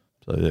BC.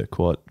 So yeah,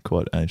 quite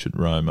ancient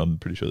Rome. I'm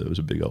pretty sure there was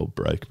a big old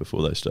break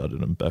before they started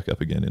them back up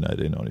again in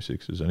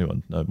 1896. Does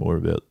anyone know more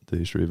about the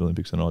history of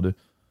Olympics than I do?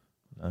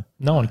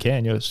 No one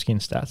can. You're skin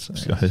stats.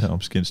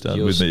 I'm skin started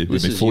Yours- with me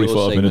this is 45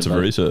 your minutes of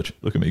segment, mate. research.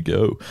 Look at me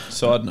go.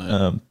 Side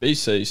note,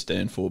 BC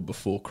stand for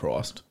before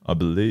Christ. I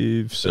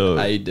believe so.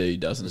 AD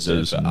doesn't stand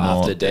Does for not,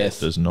 after death.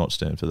 Does not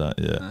stand for that.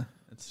 Yeah, No,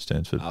 it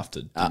stands for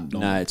After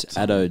No, it's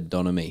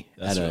adodonomy.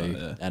 That's Addo,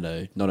 right, yeah.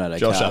 Addo, not Addo.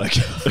 Josh Carr.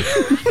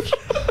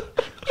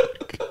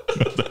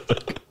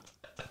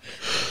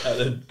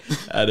 Addo.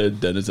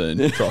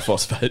 Adenosine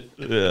triphosphate.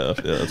 Yeah,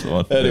 that's the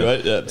one.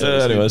 Anyway,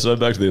 Anyway, so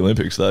back to the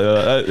Olympics.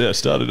 They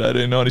started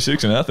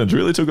 1896 in Athens.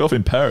 Really took off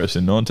in Paris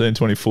in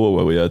 1924,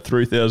 where we had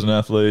 3,000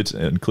 athletes,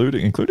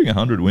 including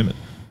 100 women.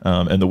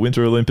 And the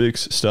Winter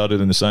Olympics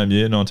started in the same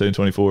year,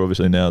 1924.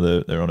 Obviously, now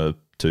they're on a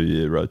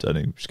 2-year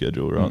rotating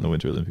schedule, right? And the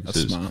Winter Olympics That's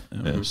is smart,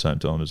 yeah. same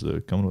time as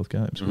the Commonwealth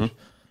Games, which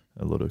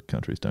a lot of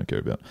countries don't care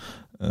about.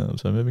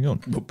 So moving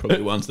on. Well, probably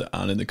the ones that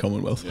aren't in the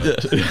Commonwealth. Yeah.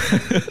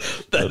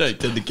 They don't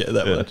tend to care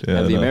that much.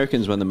 Have the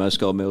Americans won the most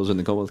gold medals in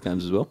the Commonwealth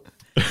Games as well?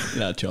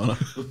 No, China.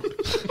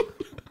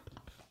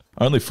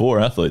 Only 4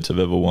 athletes have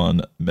ever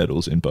won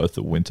medals in both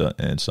the Winter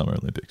and Summer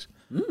Olympics,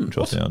 which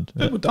I found.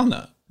 People have done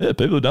that. Yeah,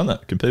 people have done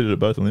that. Competed at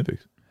both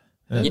Olympics.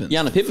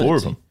 Jana Pittman. 4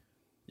 of them.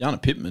 Jana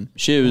Pittman.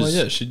 She was.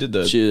 Oh, yeah, she did the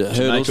hurdles.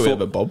 Jamaica we have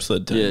a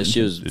bobsled team. Yeah,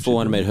 she was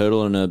 400 metre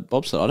hurdle and a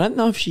bobsled. I don't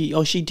know if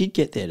she did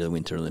get there to the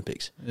Winter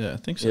Olympics. Yeah, I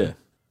think so. Yeah.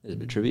 There's a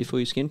bit of trivia for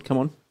you, Skin. Come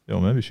on. Yeah,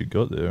 well, maybe she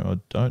got there. I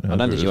don't have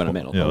think she won a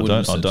medal. Yeah, I I wouldn't don't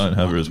have said she have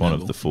won her a as one of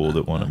medal. the 4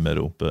 that won a No.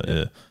 medal. But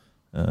yeah,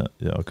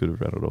 I could have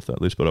rattled off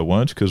that list, but I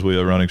won't because we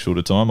are running short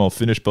of time. I'll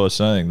finish by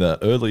saying that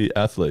early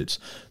athletes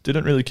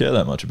didn't really care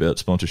that much about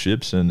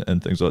sponsorships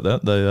and things like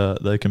that.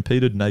 They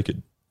competed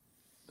naked.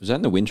 Was that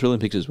in the Winter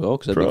Olympics as well?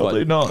 Because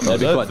Probably not.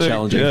 That'd be I don't quite think-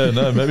 challenging. Yeah,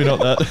 no, maybe not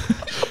that.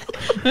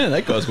 Yeah,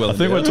 that guy's well. I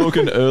think we're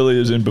talking early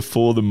as in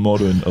before the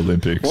modern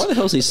Olympics. Why the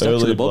hell's he stuck to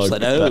Early, the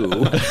bobsled?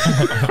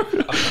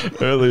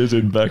 like, early as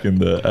in back in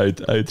the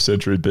 8th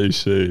century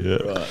BC.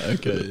 Yeah. Right,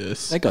 okay,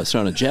 yes. That guy's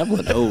throwing a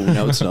javelin. Oh,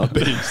 no, it's not.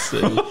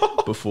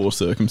 BC, before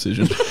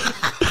circumcision.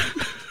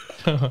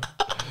 All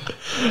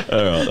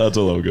right, that's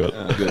all I've got.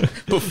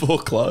 Before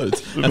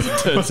clothes, as it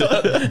turns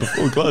out.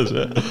 Before close,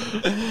 yeah.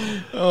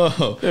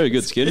 Oh, very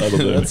good, Skin.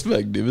 That's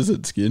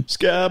magnificent, Skin.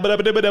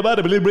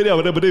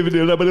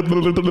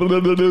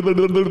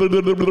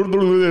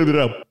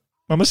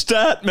 I'm a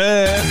stat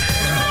man.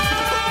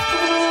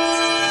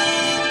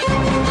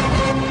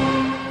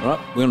 All right,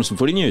 we're on to some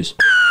footy news.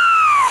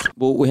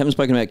 Well, we haven't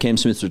spoken about Cam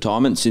Smith's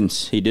retirement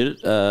since he did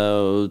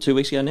it 2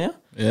 weeks ago now.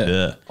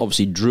 Yeah.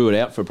 Obviously drew it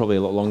out for probably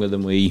a lot longer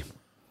than we...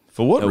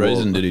 For what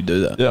reason did he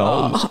do that? Yeah,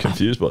 I was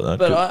confused by that.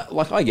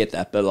 But I get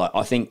that. But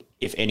I think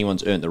if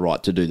anyone's earned the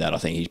right to do that, I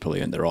think he's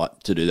probably earned the right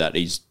to do that.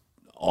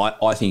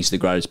 I think he's the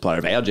greatest player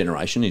of our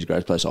generation. He's the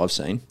greatest player I've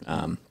seen.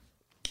 I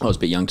was a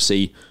bit young to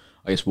see,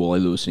 I guess, Wally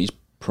Lewis in his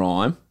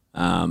prime.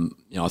 I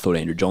thought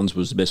Andrew Johns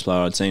was the best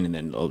player I'd seen, and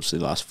then obviously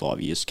the last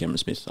 5 years, Cameron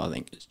Smith, I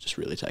think, has just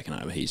really taken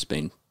over. He's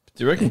been...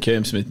 Do you reckon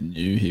Cam Smith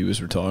knew he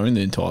was retiring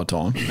the entire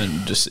time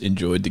and just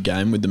enjoyed the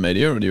game with the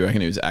media, or do you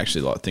reckon he was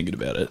actually thinking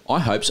about it? I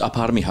hope so.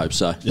 Part of me hopes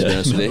so. To be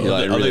honest with you.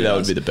 I think that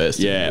would be the best.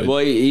 Yeah. Well,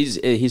 his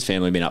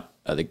family have been up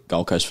at the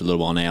Gold Coast for a little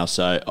while now,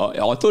 so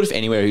I thought if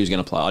anywhere he was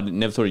going to play, I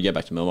never thought he'd go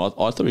back to Melbourne.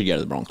 I thought he'd go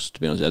to the Bronx.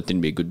 To be honest, that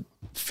didn't be a good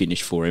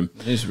finish for him.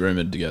 He's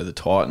rumoured to go to the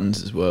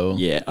Titans as well.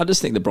 Yeah, I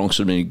just think the Bronx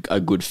would have been a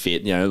good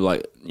fit.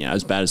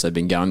 As bad as they've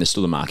been going, they're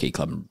still a marquee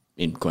club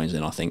in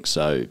Queensland, I think.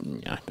 So,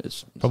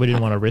 it's probably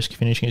didn't want to risk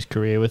finishing his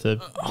career with a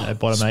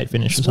bottom 8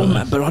 finish or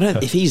something.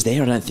 But if he's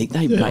there, I don't think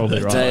they make right.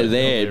 They're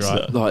there.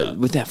 Right.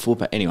 With that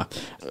fullback. Anyway,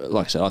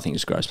 like I said, I think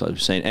it's a great player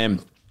we've seen.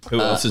 Who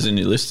else is in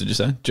your list? Did you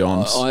say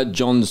Johns? I had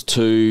Johns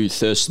 2,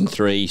 Thurston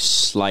 3,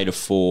 Slater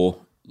 4,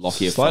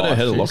 Lockyer 5. Slater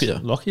ahead of Lockyer.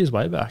 Lockyer's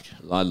way back.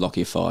 I had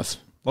Lockyer 5.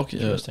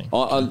 Lockyer, interesting.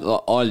 I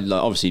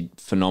obviously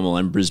phenomenal,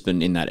 and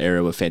Brisbane in that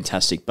era were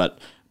fantastic, but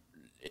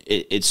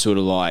it's sort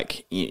of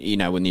like,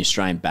 when the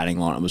Australian batting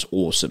lineup was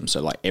awesome,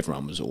 so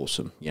everyone was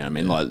awesome. You know what I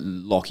mean? Like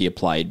Lockyer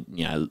played,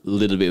 a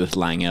little bit with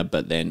Langer,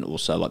 but then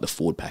also the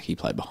forward pack he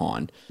played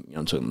behind.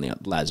 I'm talking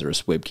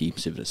Lazarus, Webke,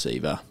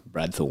 Sivana,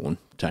 Brad Thorne,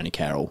 Tony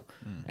Carroll,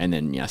 and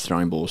then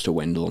throwing balls to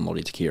Wendell and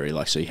Lottie Takiri.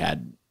 So he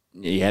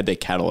had their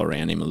cattle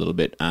around him a little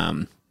bit.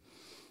 I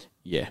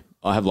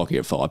have Lockyer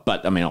at 5,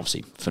 but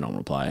obviously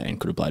phenomenal player and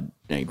could have played.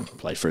 He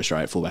played for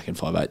Australia at fullback in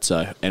 5'8".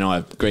 So, and I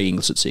have Greg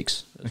Inglis at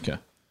 6. Okay.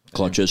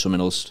 Clyde Churchill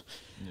medalist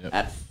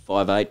at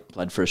 5'8",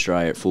 played for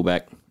Australia at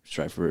fullback,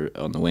 Australia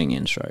on the wing,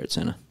 and Australia at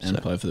centre.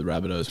 And played for the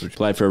Rabbitohs, which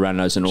played for the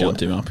Rabbitohs and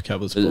jumped him up a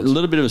couple of spots. A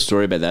little bit of a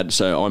story about that.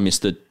 So I'm a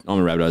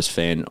Rabbitohs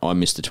fan. I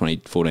missed the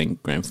 2014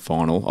 grand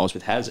final. I was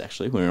with Haz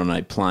actually. We were on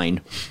a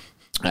plane.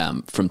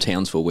 From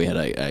Townsville, we had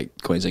a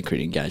Queensland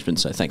cricket engagement,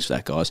 so thanks for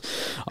that, guys.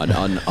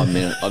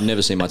 I've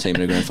never seen my team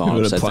in a grand final.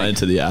 We were playing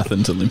to the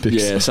Athens Olympics.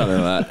 Yeah,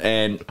 something like that.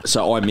 And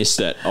so I missed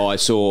it.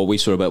 We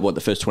saw about the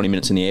first 20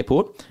 minutes in the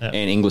airport,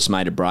 and Inglis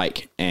made a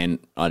break, and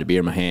I had a beer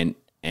in my hand,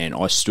 and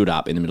I stood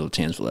up in the middle of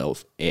Townsville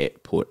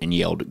Airport and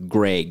yelled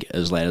 "Greg"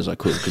 as loud as I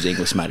could because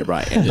Inglis made a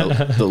break, and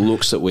the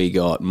looks that we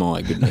got,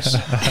 my goodness.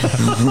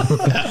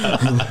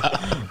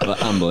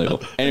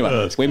 Unbelievable.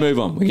 Anyway, we move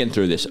on. We're getting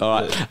through this.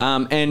 All right.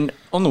 And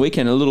on the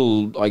weekend, a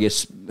little, I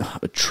guess,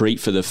 a treat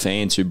for the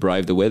fans who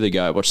brave the weather.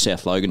 Go watch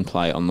South Logan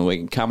play on the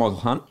weekend. Carmichael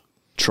Hunt,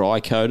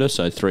 try-coder,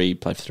 so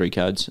played for 3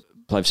 codes.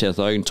 Played for South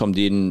Logan. Tom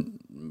Dearden,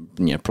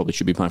 probably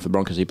should be playing for the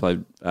Broncos. He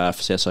played for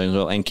South Logan as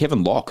well. And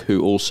Kevin Locke,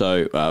 who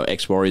also,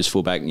 ex-Warriors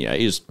fullback,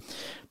 is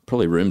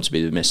probably rumored to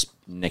be the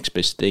next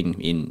best thing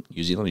in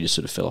New Zealand. He just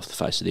sort of fell off the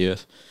face of the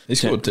earth. He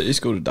scored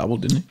a double,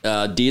 didn't he?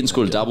 Dearden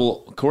scored a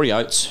double. Corey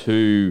Oates,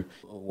 who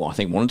I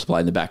think wanted to play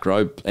in the back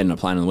row, ended up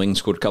playing on the wing,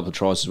 scored a couple of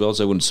tries as well,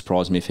 so it wouldn't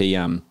surprise me if he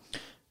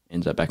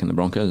ends up back in the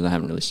Broncos. They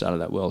haven't really started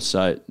that well.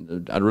 So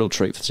a real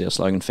treat for South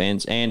Logan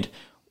fans. And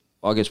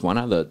I guess one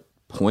other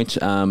point,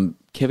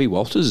 Kevy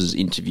Walters'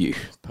 interview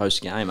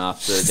post-game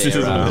after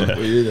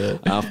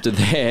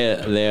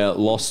their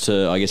loss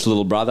to, I guess,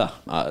 little brother,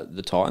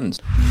 the Titans.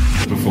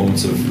 The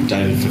performance of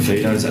David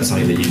Fafito, is that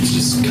something that you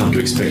just come to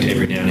expect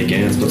every now and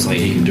again? It's not something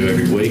he can do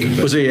every week.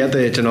 Was he out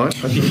there tonight?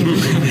 I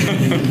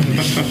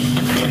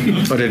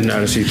didn't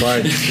notice he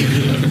played.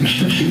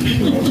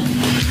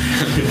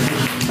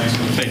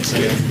 Thanks,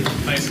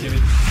 Kevin.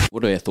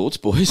 What are our thoughts,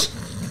 boys?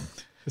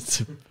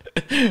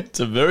 It's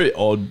a very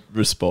odd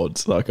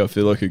response. I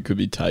feel like it could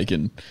be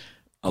taken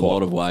a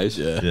lot of ways.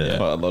 Yeah,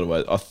 quite a lot of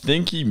ways. I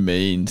think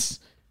he's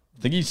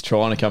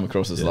trying to come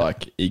across as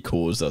he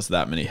caused us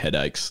that many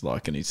headaches,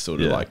 and he's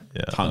sort of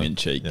tongue in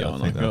cheek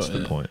going. I think that's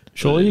the point.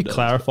 Surely you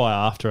clarify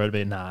after it'd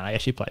be I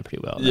actually played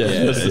pretty well.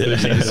 That's the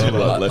thing.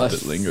 Left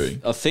it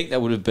lingering. I think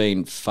that would have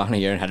been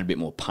funnier and had a bit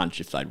more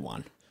punch if they'd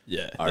won.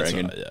 Yeah, I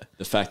reckon. Right, yeah.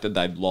 The fact that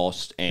they've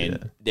lost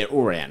and they're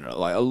all around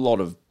a lot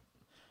of,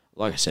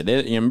 like I said,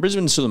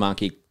 Brisbane's still a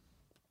marquee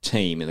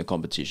team in the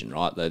competition,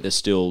 right? They're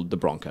still the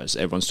Broncos.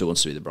 Everyone still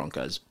wants to be the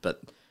Broncos,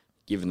 but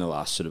given the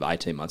last sort of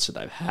 18 months that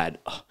they've had,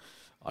 I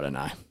don't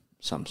know,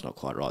 something's not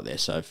quite right there.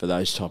 So for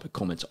those type of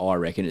comments, I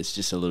reckon it's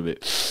just a little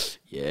bit,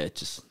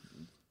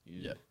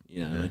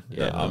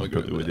 I'm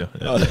agree with you.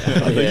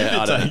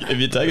 If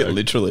you take it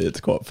literally,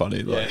 it's quite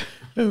funny.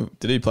 Did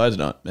he play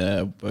tonight?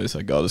 Yeah, he's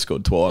a guy that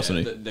scored twice.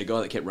 The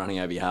guy that kept running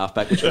over your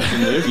halfback, which was the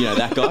move,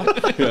 that guy.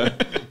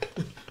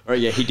 Oh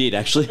yeah, he did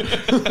actually.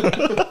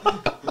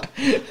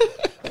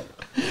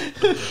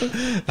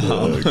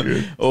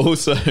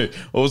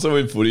 Also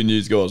in footy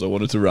news, guys, I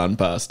wanted to run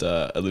past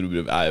a little bit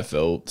of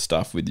AFL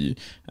stuff with you.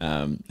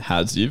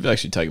 You've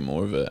actually taken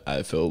more of an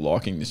AFL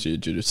liking this year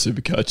due to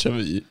Supercoach,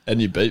 haven't you?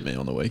 And you beat me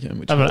on the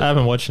weekend. I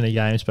haven't watched any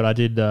games, but I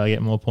did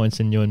get more points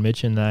than you and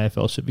Mitch in the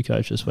AFL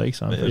Supercoach this week,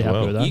 so I'm pretty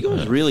happy with that. You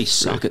guys really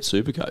suck at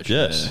Supercoach.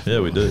 Yes, yeah,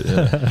 we do.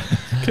 Yeah.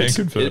 Can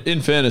confirm.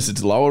 In fairness,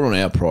 it's lower on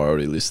our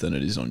priority list than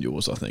it is on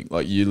yours, I think.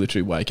 Like, you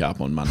literally wake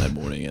up on Monday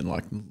morning and,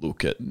 like,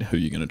 look at who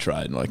you're going to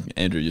trade. Like,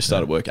 Andrew, you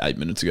started work 8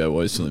 minutes ago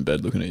while you're still in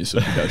bed looking at your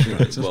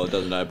Supercoach. Well, it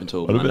doesn't open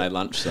until Monday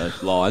lunch, so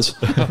lies.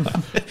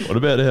 What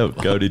about how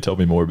Goaty told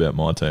me more about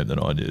my team than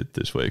I knew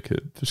this week?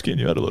 For Skin,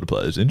 you had a lot of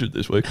players injured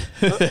this week.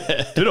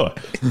 Did I?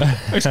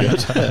 Thanks,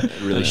 guys.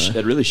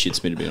 It really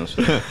shits me, to be honest.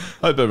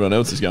 Hope everyone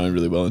else is going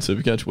really well in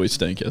Supercoach. We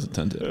stink as it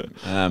turned out.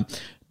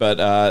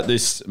 But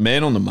this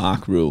man on the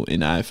mark rule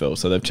in AFL,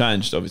 so they've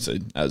changed,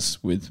 obviously, as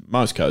with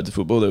most codes of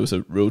football, there was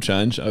a rule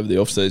change over the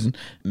off-season.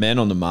 Man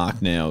on the mark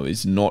now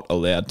is not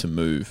allowed to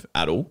move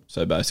at all.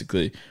 So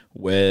basically,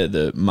 where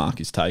the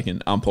mark is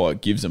taken, umpire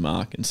gives a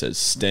mark and says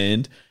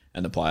stand,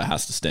 and the player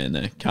has to stand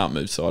there, can't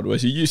move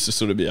sideways. You used to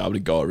sort of be able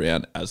to go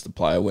around as the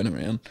player went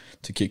around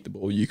to kick the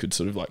ball. You could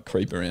sort of like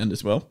creep around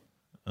as well.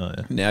 Oh,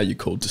 yeah. Now you're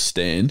called to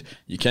stand.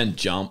 You can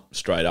jump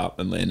straight up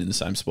and land in the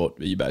same spot,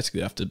 but you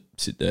basically have to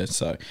sit there.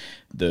 So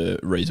the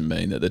reason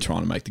being that they're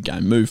trying to make the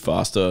game move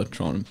faster,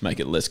 trying to make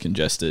it less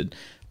congested,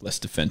 less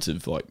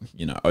defensive, like,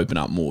 you know, open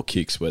up more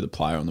kicks where the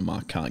player on the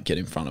mark can't get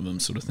in front of them,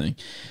 sort of thing.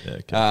 Yeah,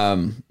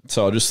 okay.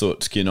 So I just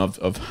thought, Skin,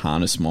 I've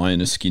harnessed my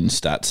inner Skin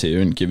stats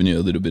here and given you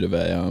a little bit of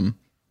a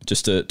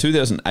just a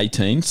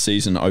 2018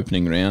 season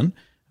opening round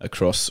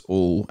across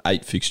all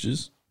 8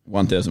 fixtures.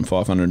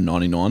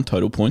 1,599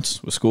 total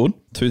points were scored.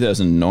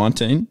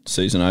 2019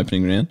 season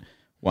opening round,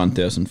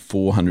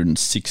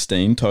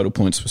 1,416 total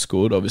points were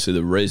scored. Obviously,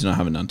 the reason I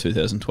haven't done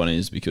 2020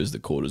 is because the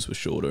quarters were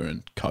shorter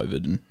and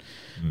COVID, and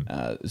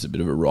there's a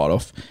bit of a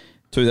write-off.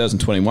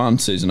 2021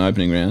 season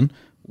opening round,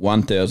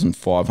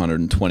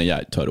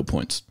 1,528 total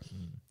points.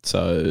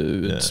 So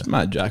it's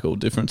made jack all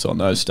difference on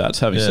those stats.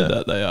 Having said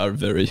that, they are a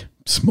very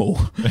small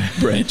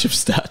branch of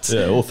stats.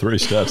 Yeah, all 3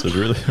 stats. There's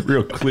really a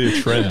real clear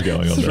trend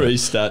going on 3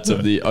 stats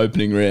of the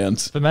opening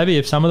rounds. But maybe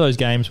if some of those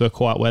games were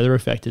quite weather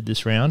affected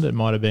this round, it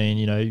might have been,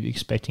 you know,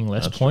 expecting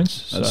less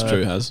points. That's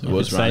true, It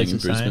was raining in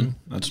Brisbane.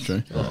 That's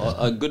true.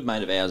 A good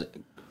mate of ours,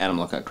 Adam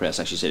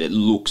Lockhart-Krause, actually said it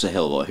looks a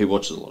hell of a lot. He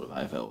watches a lot of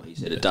AFL. He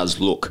said it does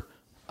look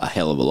a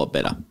hell of a lot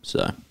better.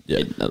 So,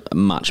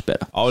 much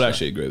better. I would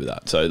actually agree with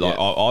that. So, like,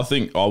 I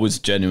think I was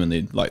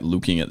genuinely, like,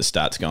 looking at the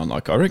stats going,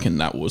 like, I reckon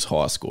that was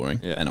high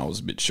scoring. Yeah. And I was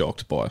a bit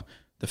shocked by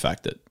the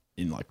fact that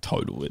in, like,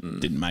 total, it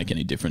didn't make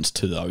any difference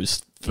to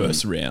those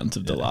first rounds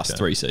of the last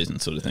 3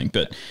 seasons sort of thing.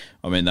 But,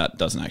 I mean, that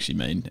doesn't actually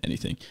mean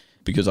anything,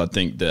 because I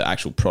think the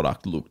actual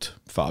product looked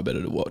far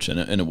better to watch, and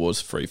it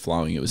was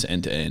free-flowing. It was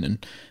end-to-end,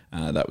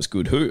 and that was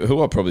good.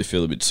 Who I probably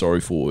feel a bit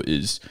sorry for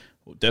is...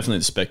 Well, definitely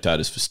the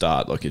spectators for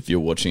start. Like, if you're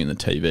watching in the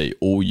TV,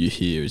 all you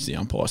hear is the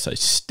umpire say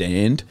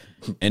stand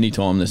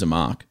anytime there's a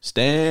mark.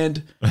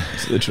 Stand.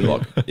 It's literally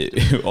like,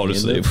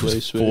 honestly, it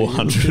was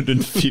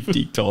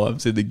 450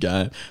 times in the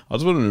game. I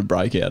just wanted to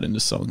break out into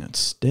song and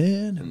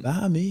stand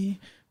by me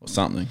or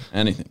something.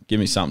 Anything.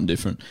 Give me something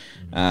different.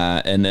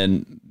 And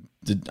then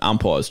the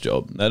umpire's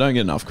job. They don't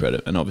get enough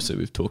credit. And obviously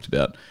we've talked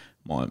about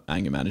my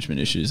anger management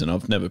issues, and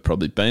I've never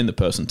probably been the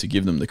person to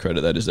give them the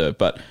credit they deserve.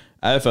 But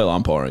AFL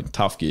umpiring,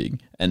 tough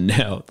gig. And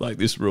now, like,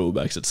 this rule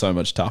makes it so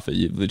much tougher.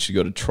 You've literally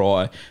got to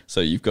try.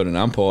 So you've got an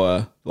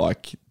umpire,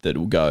 like, that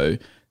will go,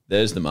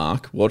 there's the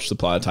mark, watch the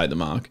player take the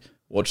mark,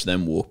 watch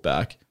them walk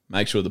back,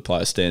 make sure the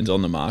player stands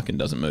on the mark and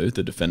doesn't move,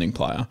 the defending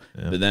player,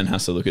 but then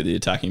has to look at the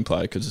attacking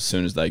player, because as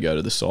soon as they go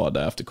to the side, they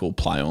have to call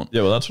play on.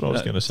 Yeah, well, that's what I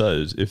was going to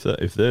say, is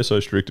if they're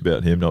so strict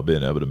about him not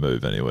being able to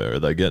move anywhere, are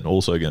they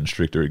also getting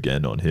stricter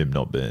again on him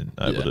not being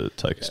able to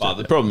take a step? But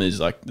the problem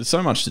is, like, there's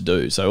so much to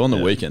do. So on the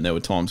weekend, there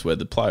were times where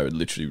the player had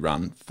literally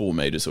run 4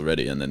 metres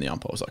already, and then the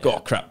umpire was like,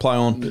 oh, crap, play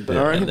on. But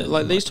I reckon,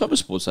 like, these type of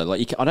sports, though,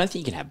 like, I don't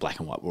think you can have black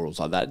and white rules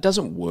like that. It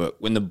doesn't work.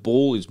 When the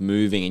ball is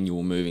moving and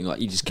you're moving,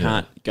 like, you just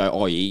can't go,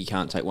 oh, yeah, you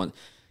can't take one.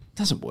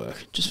 Doesn't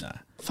work. Just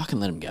fucking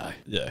let them go.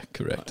 Yeah,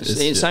 correct.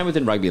 Same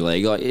within rugby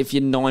league. Like, if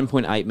you're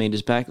 9.8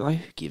 metres back, like,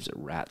 who gives a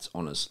rat's?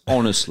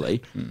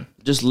 Honestly,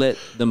 just let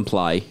them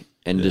play,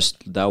 and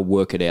just they'll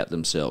work it out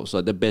themselves.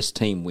 Like, the best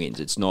team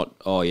wins. It's not,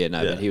 but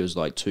he was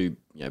like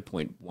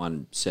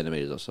 2.1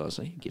 centimetres or so.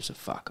 So who gives a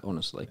fuck?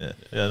 Honestly.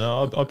 Yeah.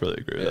 No, I probably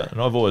agree with that.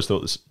 And I've always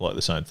thought this, like,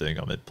 the same thing.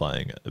 I mean,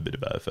 playing a bit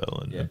of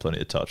AFL and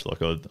plenty of touch.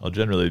 Like, I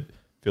generally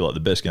feel like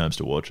the best games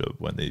to watch are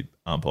when the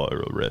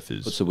umpire or ref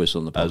is puts the whistle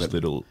in the pocket. As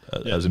little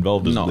as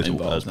involved as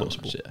little as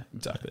possible. Much,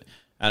 exactly.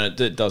 And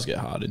it does get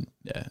hard in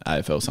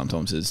AFL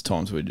sometimes. There's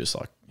times where you just,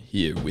 like,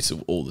 hear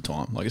whistle all the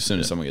time. Like, as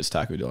soon as someone gets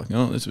tackled, you're like,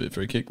 oh, that's a bit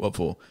free kick. What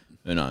for?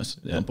 Who knows?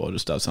 The umpire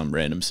just does some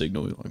random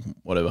signal, like,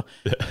 whatever.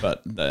 Yeah.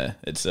 But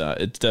it's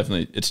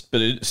definitely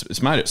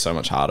it's made it so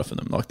much harder for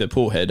them. Like, their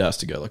poor head has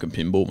to go like a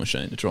pinball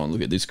machine to try and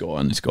look at this guy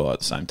and this guy at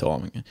the same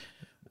time.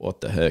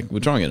 What the heck?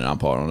 We'll try and get an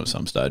umpire on at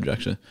some stage,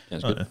 actually.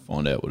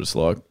 Find out what it's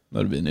like.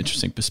 That'd be an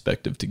interesting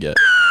perspective to get.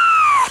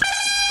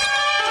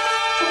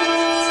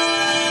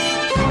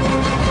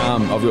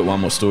 I've got one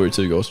more story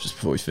too, guys, just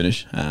before we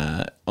finish.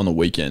 On the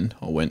weekend,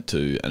 I went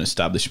to an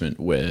establishment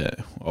where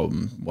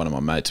one of my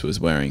mates was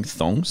wearing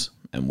thongs,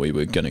 and we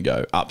were going to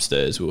go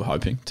upstairs. We were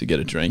hoping to get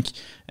a drink,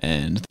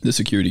 and the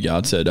security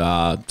guard said,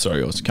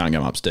 sorry guys, can't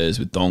go upstairs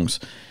with thongs.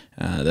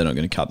 They're not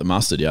going to cut the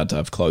mustard. You had to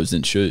have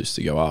closed-in shoes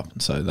to go up.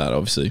 And so that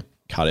obviously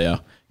cut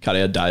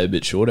our day a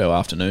bit short, our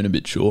afternoon a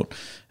bit short.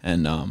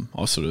 And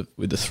I sort of,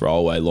 with the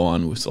throwaway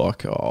line, was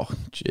like, oh,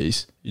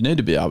 geez, you need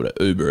to be able to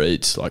Uber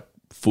Eats like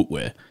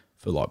footwear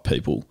for like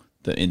people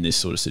that in this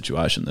sort of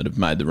situation that have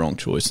made the wrong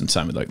choice. And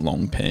same with like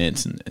long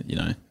pants, and you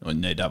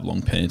need to have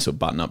long pants or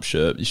button-up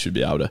shirt. You should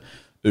be able to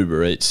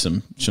Uber Eats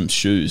some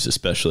shoes,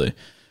 especially.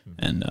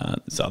 And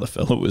this other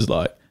fella was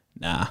like,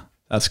 nah,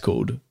 that's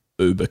called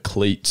Uber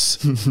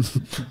cleats.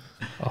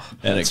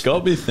 And it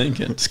got me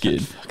thinking,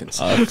 Skid,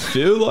 I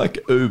feel like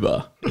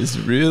Uber is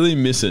really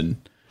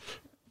missing.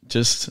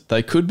 Just,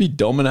 they could be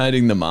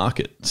dominating the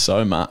market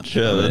so much.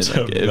 Yeah, that's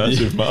a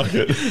massive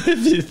market.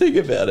 If you think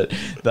about it,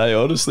 they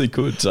honestly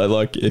could. So,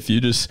 like, if you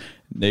just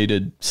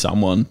needed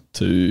someone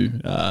to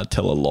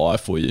tell a lie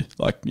for you,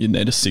 like you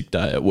need a sick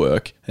day at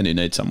work and you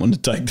need someone to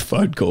take the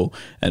phone call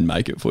and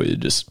make it for you,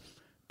 just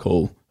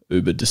call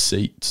Uber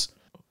Deceits.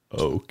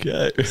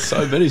 Okay.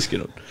 So many,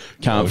 Skinner.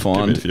 Can't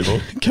find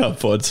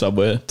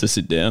somewhere to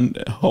sit down.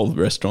 Whole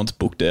restaurant's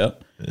booked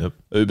out. Yep.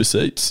 Uber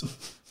Seats.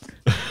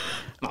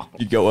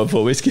 You got one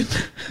for whiskey?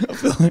 I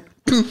feel like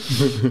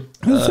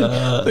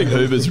I think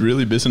Uber's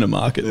really missing a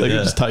market. They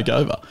can just take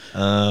over.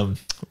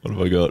 What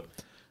have I got?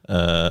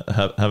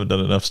 Haven't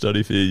done enough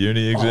study for your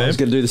uni exam. I was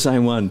going to do the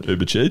same one.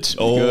 Uber Cheats.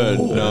 Oh, good.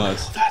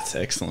 Nice. That's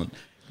excellent.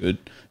 Good.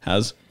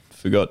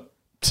 Forgot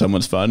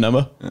someone's phone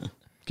number.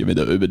 Give me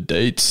the Uber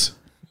Deets.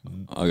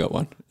 I got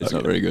one. It's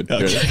not very good.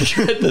 Okay.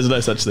 There's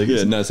no such thing.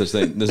 Yeah, no such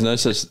thing. There's no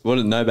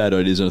bad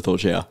ideas in a thought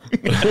shower.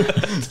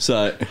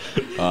 So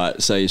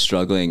you're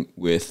struggling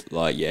with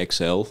like your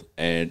Excel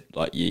and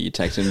like your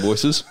tax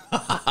invoices.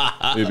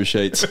 Uber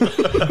Sheets. Uber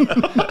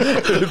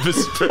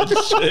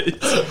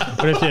spreadsheets.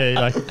 What if you're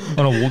like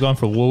going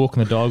for a walk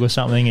on the dog or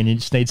something and you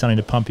just need something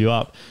to pump you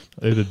up?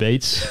 Uber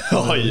Beats.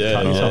 Oh,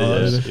 yeah.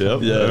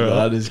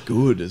 That is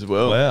good as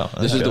well. Wow.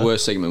 This is the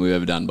worst segment we've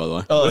ever done, by the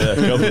way. Oh, yeah,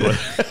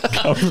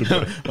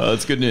 comfortably. Well,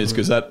 it's good news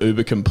because that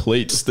Uber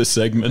completes the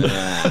segment.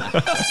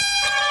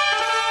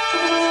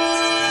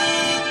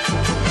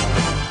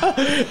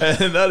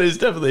 And that is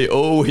definitely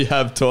all we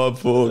have time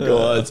for,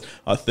 guys.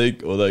 I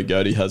think, although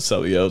Goaty has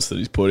something else that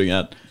he's putting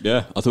at.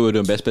 Yeah, I thought we were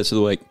doing best bets of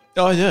the week.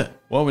 Oh, yeah.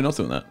 Why are we not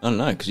doing that? I don't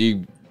know, because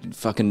you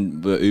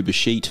fucking were Uber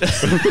Sheet.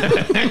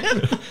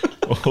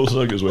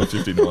 Also, because we're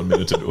 59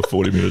 minutes into a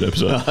 40-minute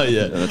episode. Oh,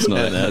 yeah. That's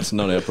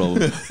not our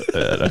problem.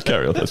 Let's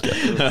carry on. Let's go.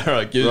 All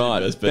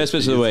right, best bets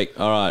of the week.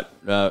 All right,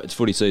 it's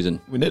footy season.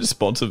 We need a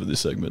sponsor for this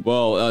segment.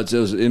 Well, it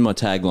was in my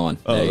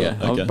tagline. There you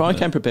go. Okay. I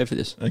came prepared for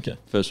this. Okay.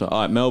 First one. All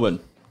right, Melbourne,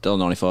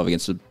 $1.95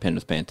 against the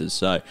Penrith Panthers.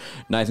 So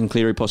Nathan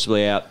Cleary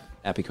possibly out.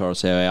 Appy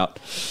Coruscant out.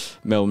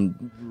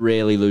 Melbourne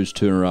rarely lose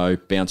 2 in a row.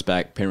 Bounce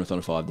back. Penrith on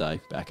a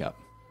 5-day. Back up.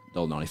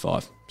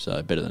 $1.95.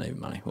 So better than even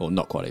money. Well,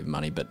 not quite even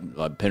money, but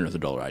like Penrith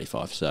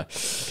 $1.85. So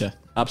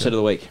upset of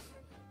the week.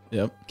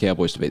 Yep.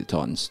 Cowboys to beat the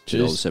Titans.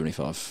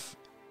 $2.75.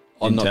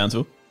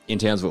 Townsville? In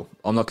Townsville.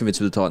 I'm not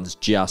convinced with the Titans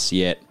just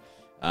yet.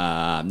 No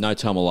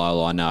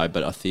Tamalolo, I know,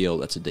 but I feel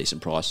that's a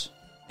decent price.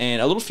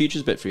 And a little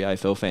futures bet for your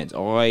AFL fans.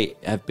 I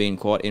have been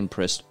quite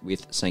impressed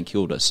with St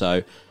Kilda.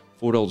 So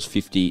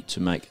 $4.50 to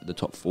make the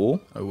top 4.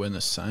 Oh, when the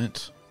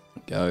Saints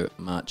go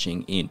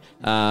marching in.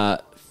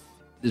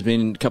 There's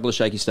been a couple of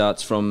shaky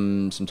starts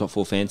from some top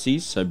 4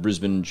 fancies. So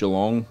Brisbane,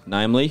 Geelong,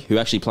 namely, who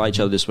actually play each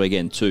other this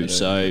weekend too.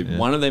 So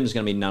one of them is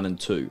going to be none and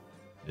 2.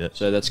 Yep.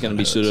 So that's going to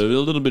be sort of a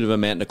little bit of a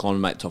mountain to climb to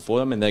make the top 4.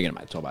 I mean, they're going to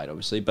make top 8,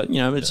 obviously. But, you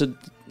know, it's have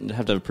to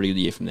have a pretty good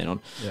year from then on.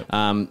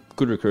 Yep.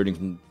 Good recruiting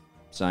from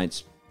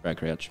Saints, Brad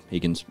Crouch,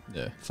 Higgins.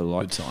 Yeah, for the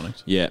like. Good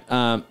signings.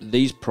 Yeah.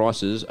 These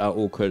prices are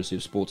all courtesy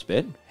of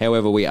Sportsbet.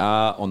 However, we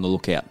are on the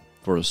lookout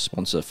for a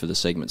sponsor for the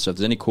segment. So if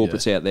there's any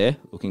corporates out there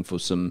looking for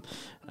some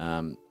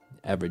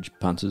average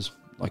punters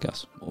like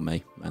us, or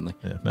me mainly,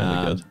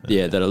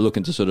 that are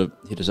looking to sort of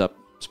hit us up,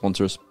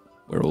 sponsor us,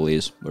 we're all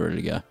ears. We're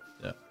ready to go.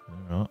 Yeah.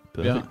 All right.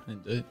 Perfect. Yeah,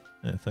 indeed.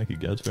 Yeah, thank you,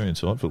 Gads. Very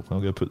insightful.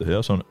 I'll go put the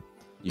house on it.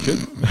 You should.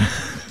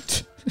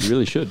 You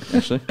really should,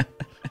 actually.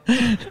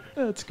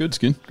 That's good,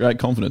 Skin. Great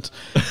confidence.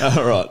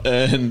 All right.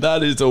 And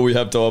that is all we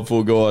have time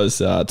for,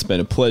 guys. It's been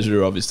a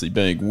pleasure, obviously,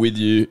 being with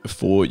you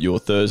for your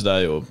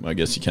Thursday, or I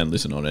guess you can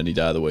listen on any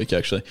day of the week,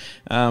 actually.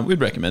 We'd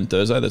recommend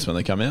Thursday. That's when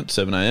they come out,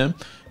 7 a.m.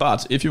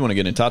 But if you want to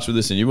get in touch with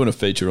us and you want to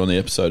feature on the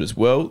episode as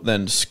well,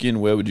 then Skin,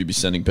 where would you be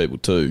sending people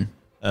to?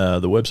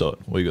 The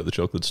website,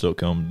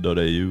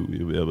 wegotthechocolates.com.au.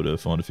 You'll be able to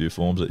find a few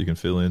forms that you can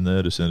fill in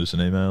there to send us an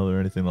email or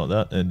anything like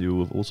that, and you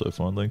will also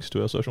find links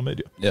to our social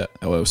media. Yeah,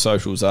 our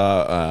socials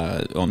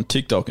are on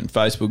TikTok and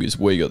Facebook is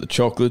We Got The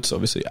Chocolates,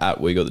 obviously at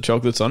We Got The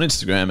Chocolates. On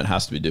Instagram, it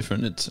has to be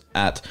different. It's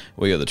at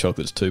We Got The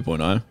Chocolates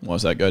 2.0. Why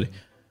is that, Goaty?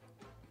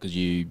 Because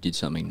you did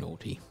something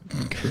naughty.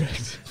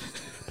 Correct.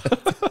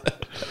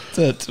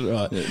 That's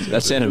right.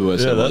 That sounded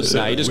worse. Yeah, than it that's was.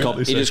 No, he just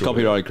sexual.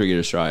 copyrighted Cricket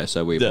Australia,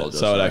 so we apologise.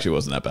 So for it that. actually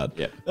wasn't that bad.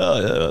 Yeah.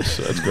 Oh, yeah,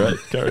 that's great.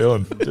 Carry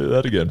on. Do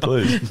that again,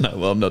 please. No,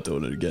 well, I'm not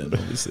doing it again.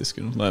 Obviously, it's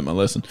going to learn my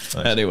lesson.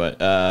 Anyway,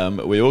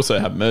 we also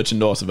have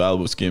merchandise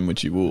available, Skim,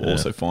 which you will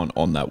also find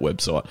on that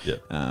website. Yeah.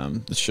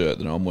 The shirt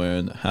that I'm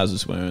wearing, that Haz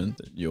is wearing,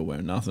 that you're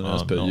wearing nothing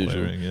as per not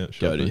usual. wearing it,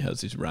 Cody shopping.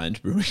 has his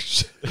Range Brewing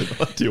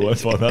shirt. You won't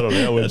find that on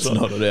our website. That's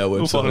not on our website.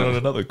 We'll find it on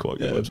another quite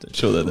good website.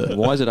 Sure they're there.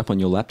 Why is it up on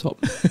your laptop?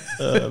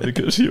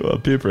 Because you are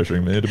peer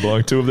pressuring me into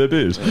buying 2 of their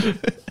beers.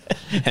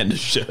 And a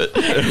shirt.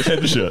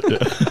 And a shirt, yeah.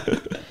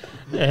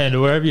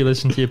 And wherever you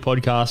listen to your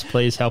podcast,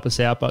 please help us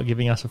out by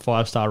giving us a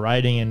 5-star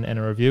rating and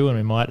a review, and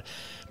we might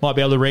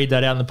be able to read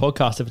that out in the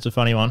podcast if it's a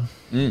funny one.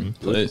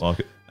 Please. Like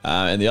it.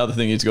 And the other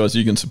thing is, guys,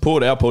 you can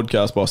support our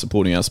podcast by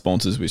supporting our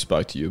sponsors. We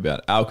spoke to you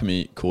about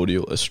Alchemy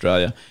Cordial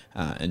Australia,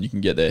 and you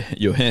can get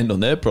your hand on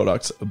their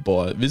products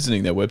by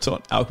visiting their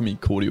website,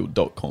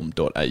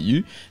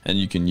 alchemycordial.com.au, and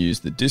you can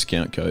use the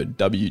discount code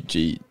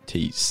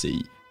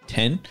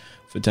WGTC10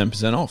 for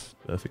 10% off.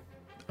 Perfect.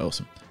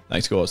 Awesome.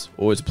 Thanks, guys.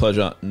 Always a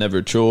pleasure, never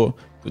a chore.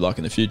 Good luck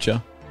in the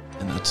future.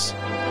 And that's...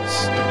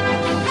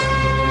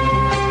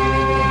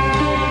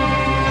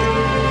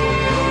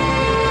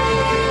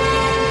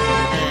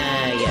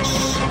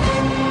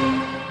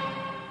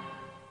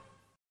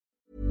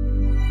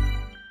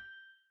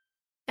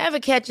 Ever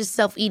catch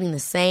yourself eating the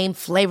same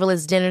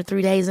flavorless dinner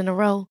 3 days in a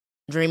row?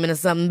 Dreaming of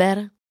something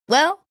better?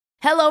 Well,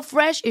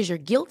 HelloFresh is your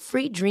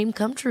guilt-free dream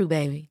come true,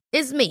 baby.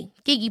 It's me,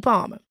 Keke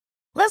Palmer.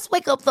 Let's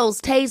wake up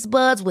those taste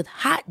buds with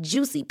hot,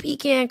 juicy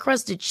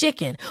pecan-crusted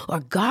chicken or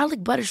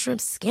garlic butter shrimp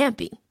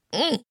scampi.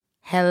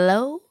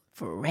 Hello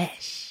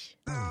Fresh.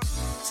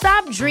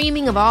 Stop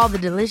dreaming of all the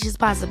delicious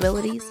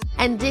possibilities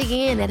and dig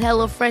in at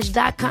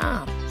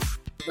HelloFresh.com.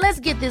 Let's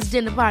get this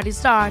dinner party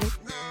started.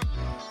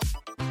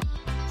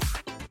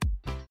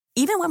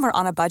 Even when we're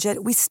on a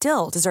budget, we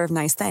still deserve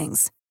nice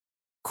things.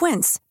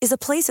 Quince is a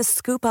place to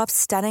scoop up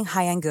stunning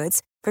high-end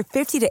goods for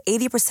 50 to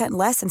 80%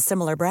 less than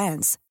similar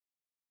brands.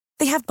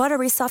 They have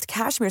buttery soft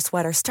cashmere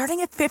sweaters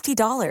starting at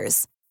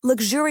 $50,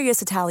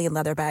 luxurious Italian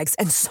leather bags,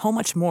 and so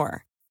much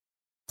more.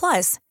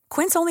 Plus,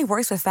 Quince only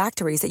works with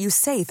factories that use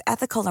safe,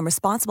 ethical, and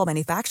responsible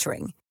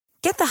manufacturing.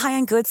 Get the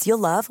high-end goods you'll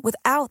love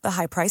without the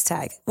high price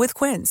tag with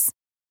Quince.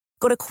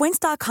 Go to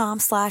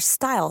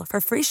quince.com/style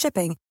for free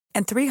shipping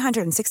and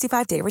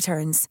 365-day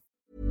returns.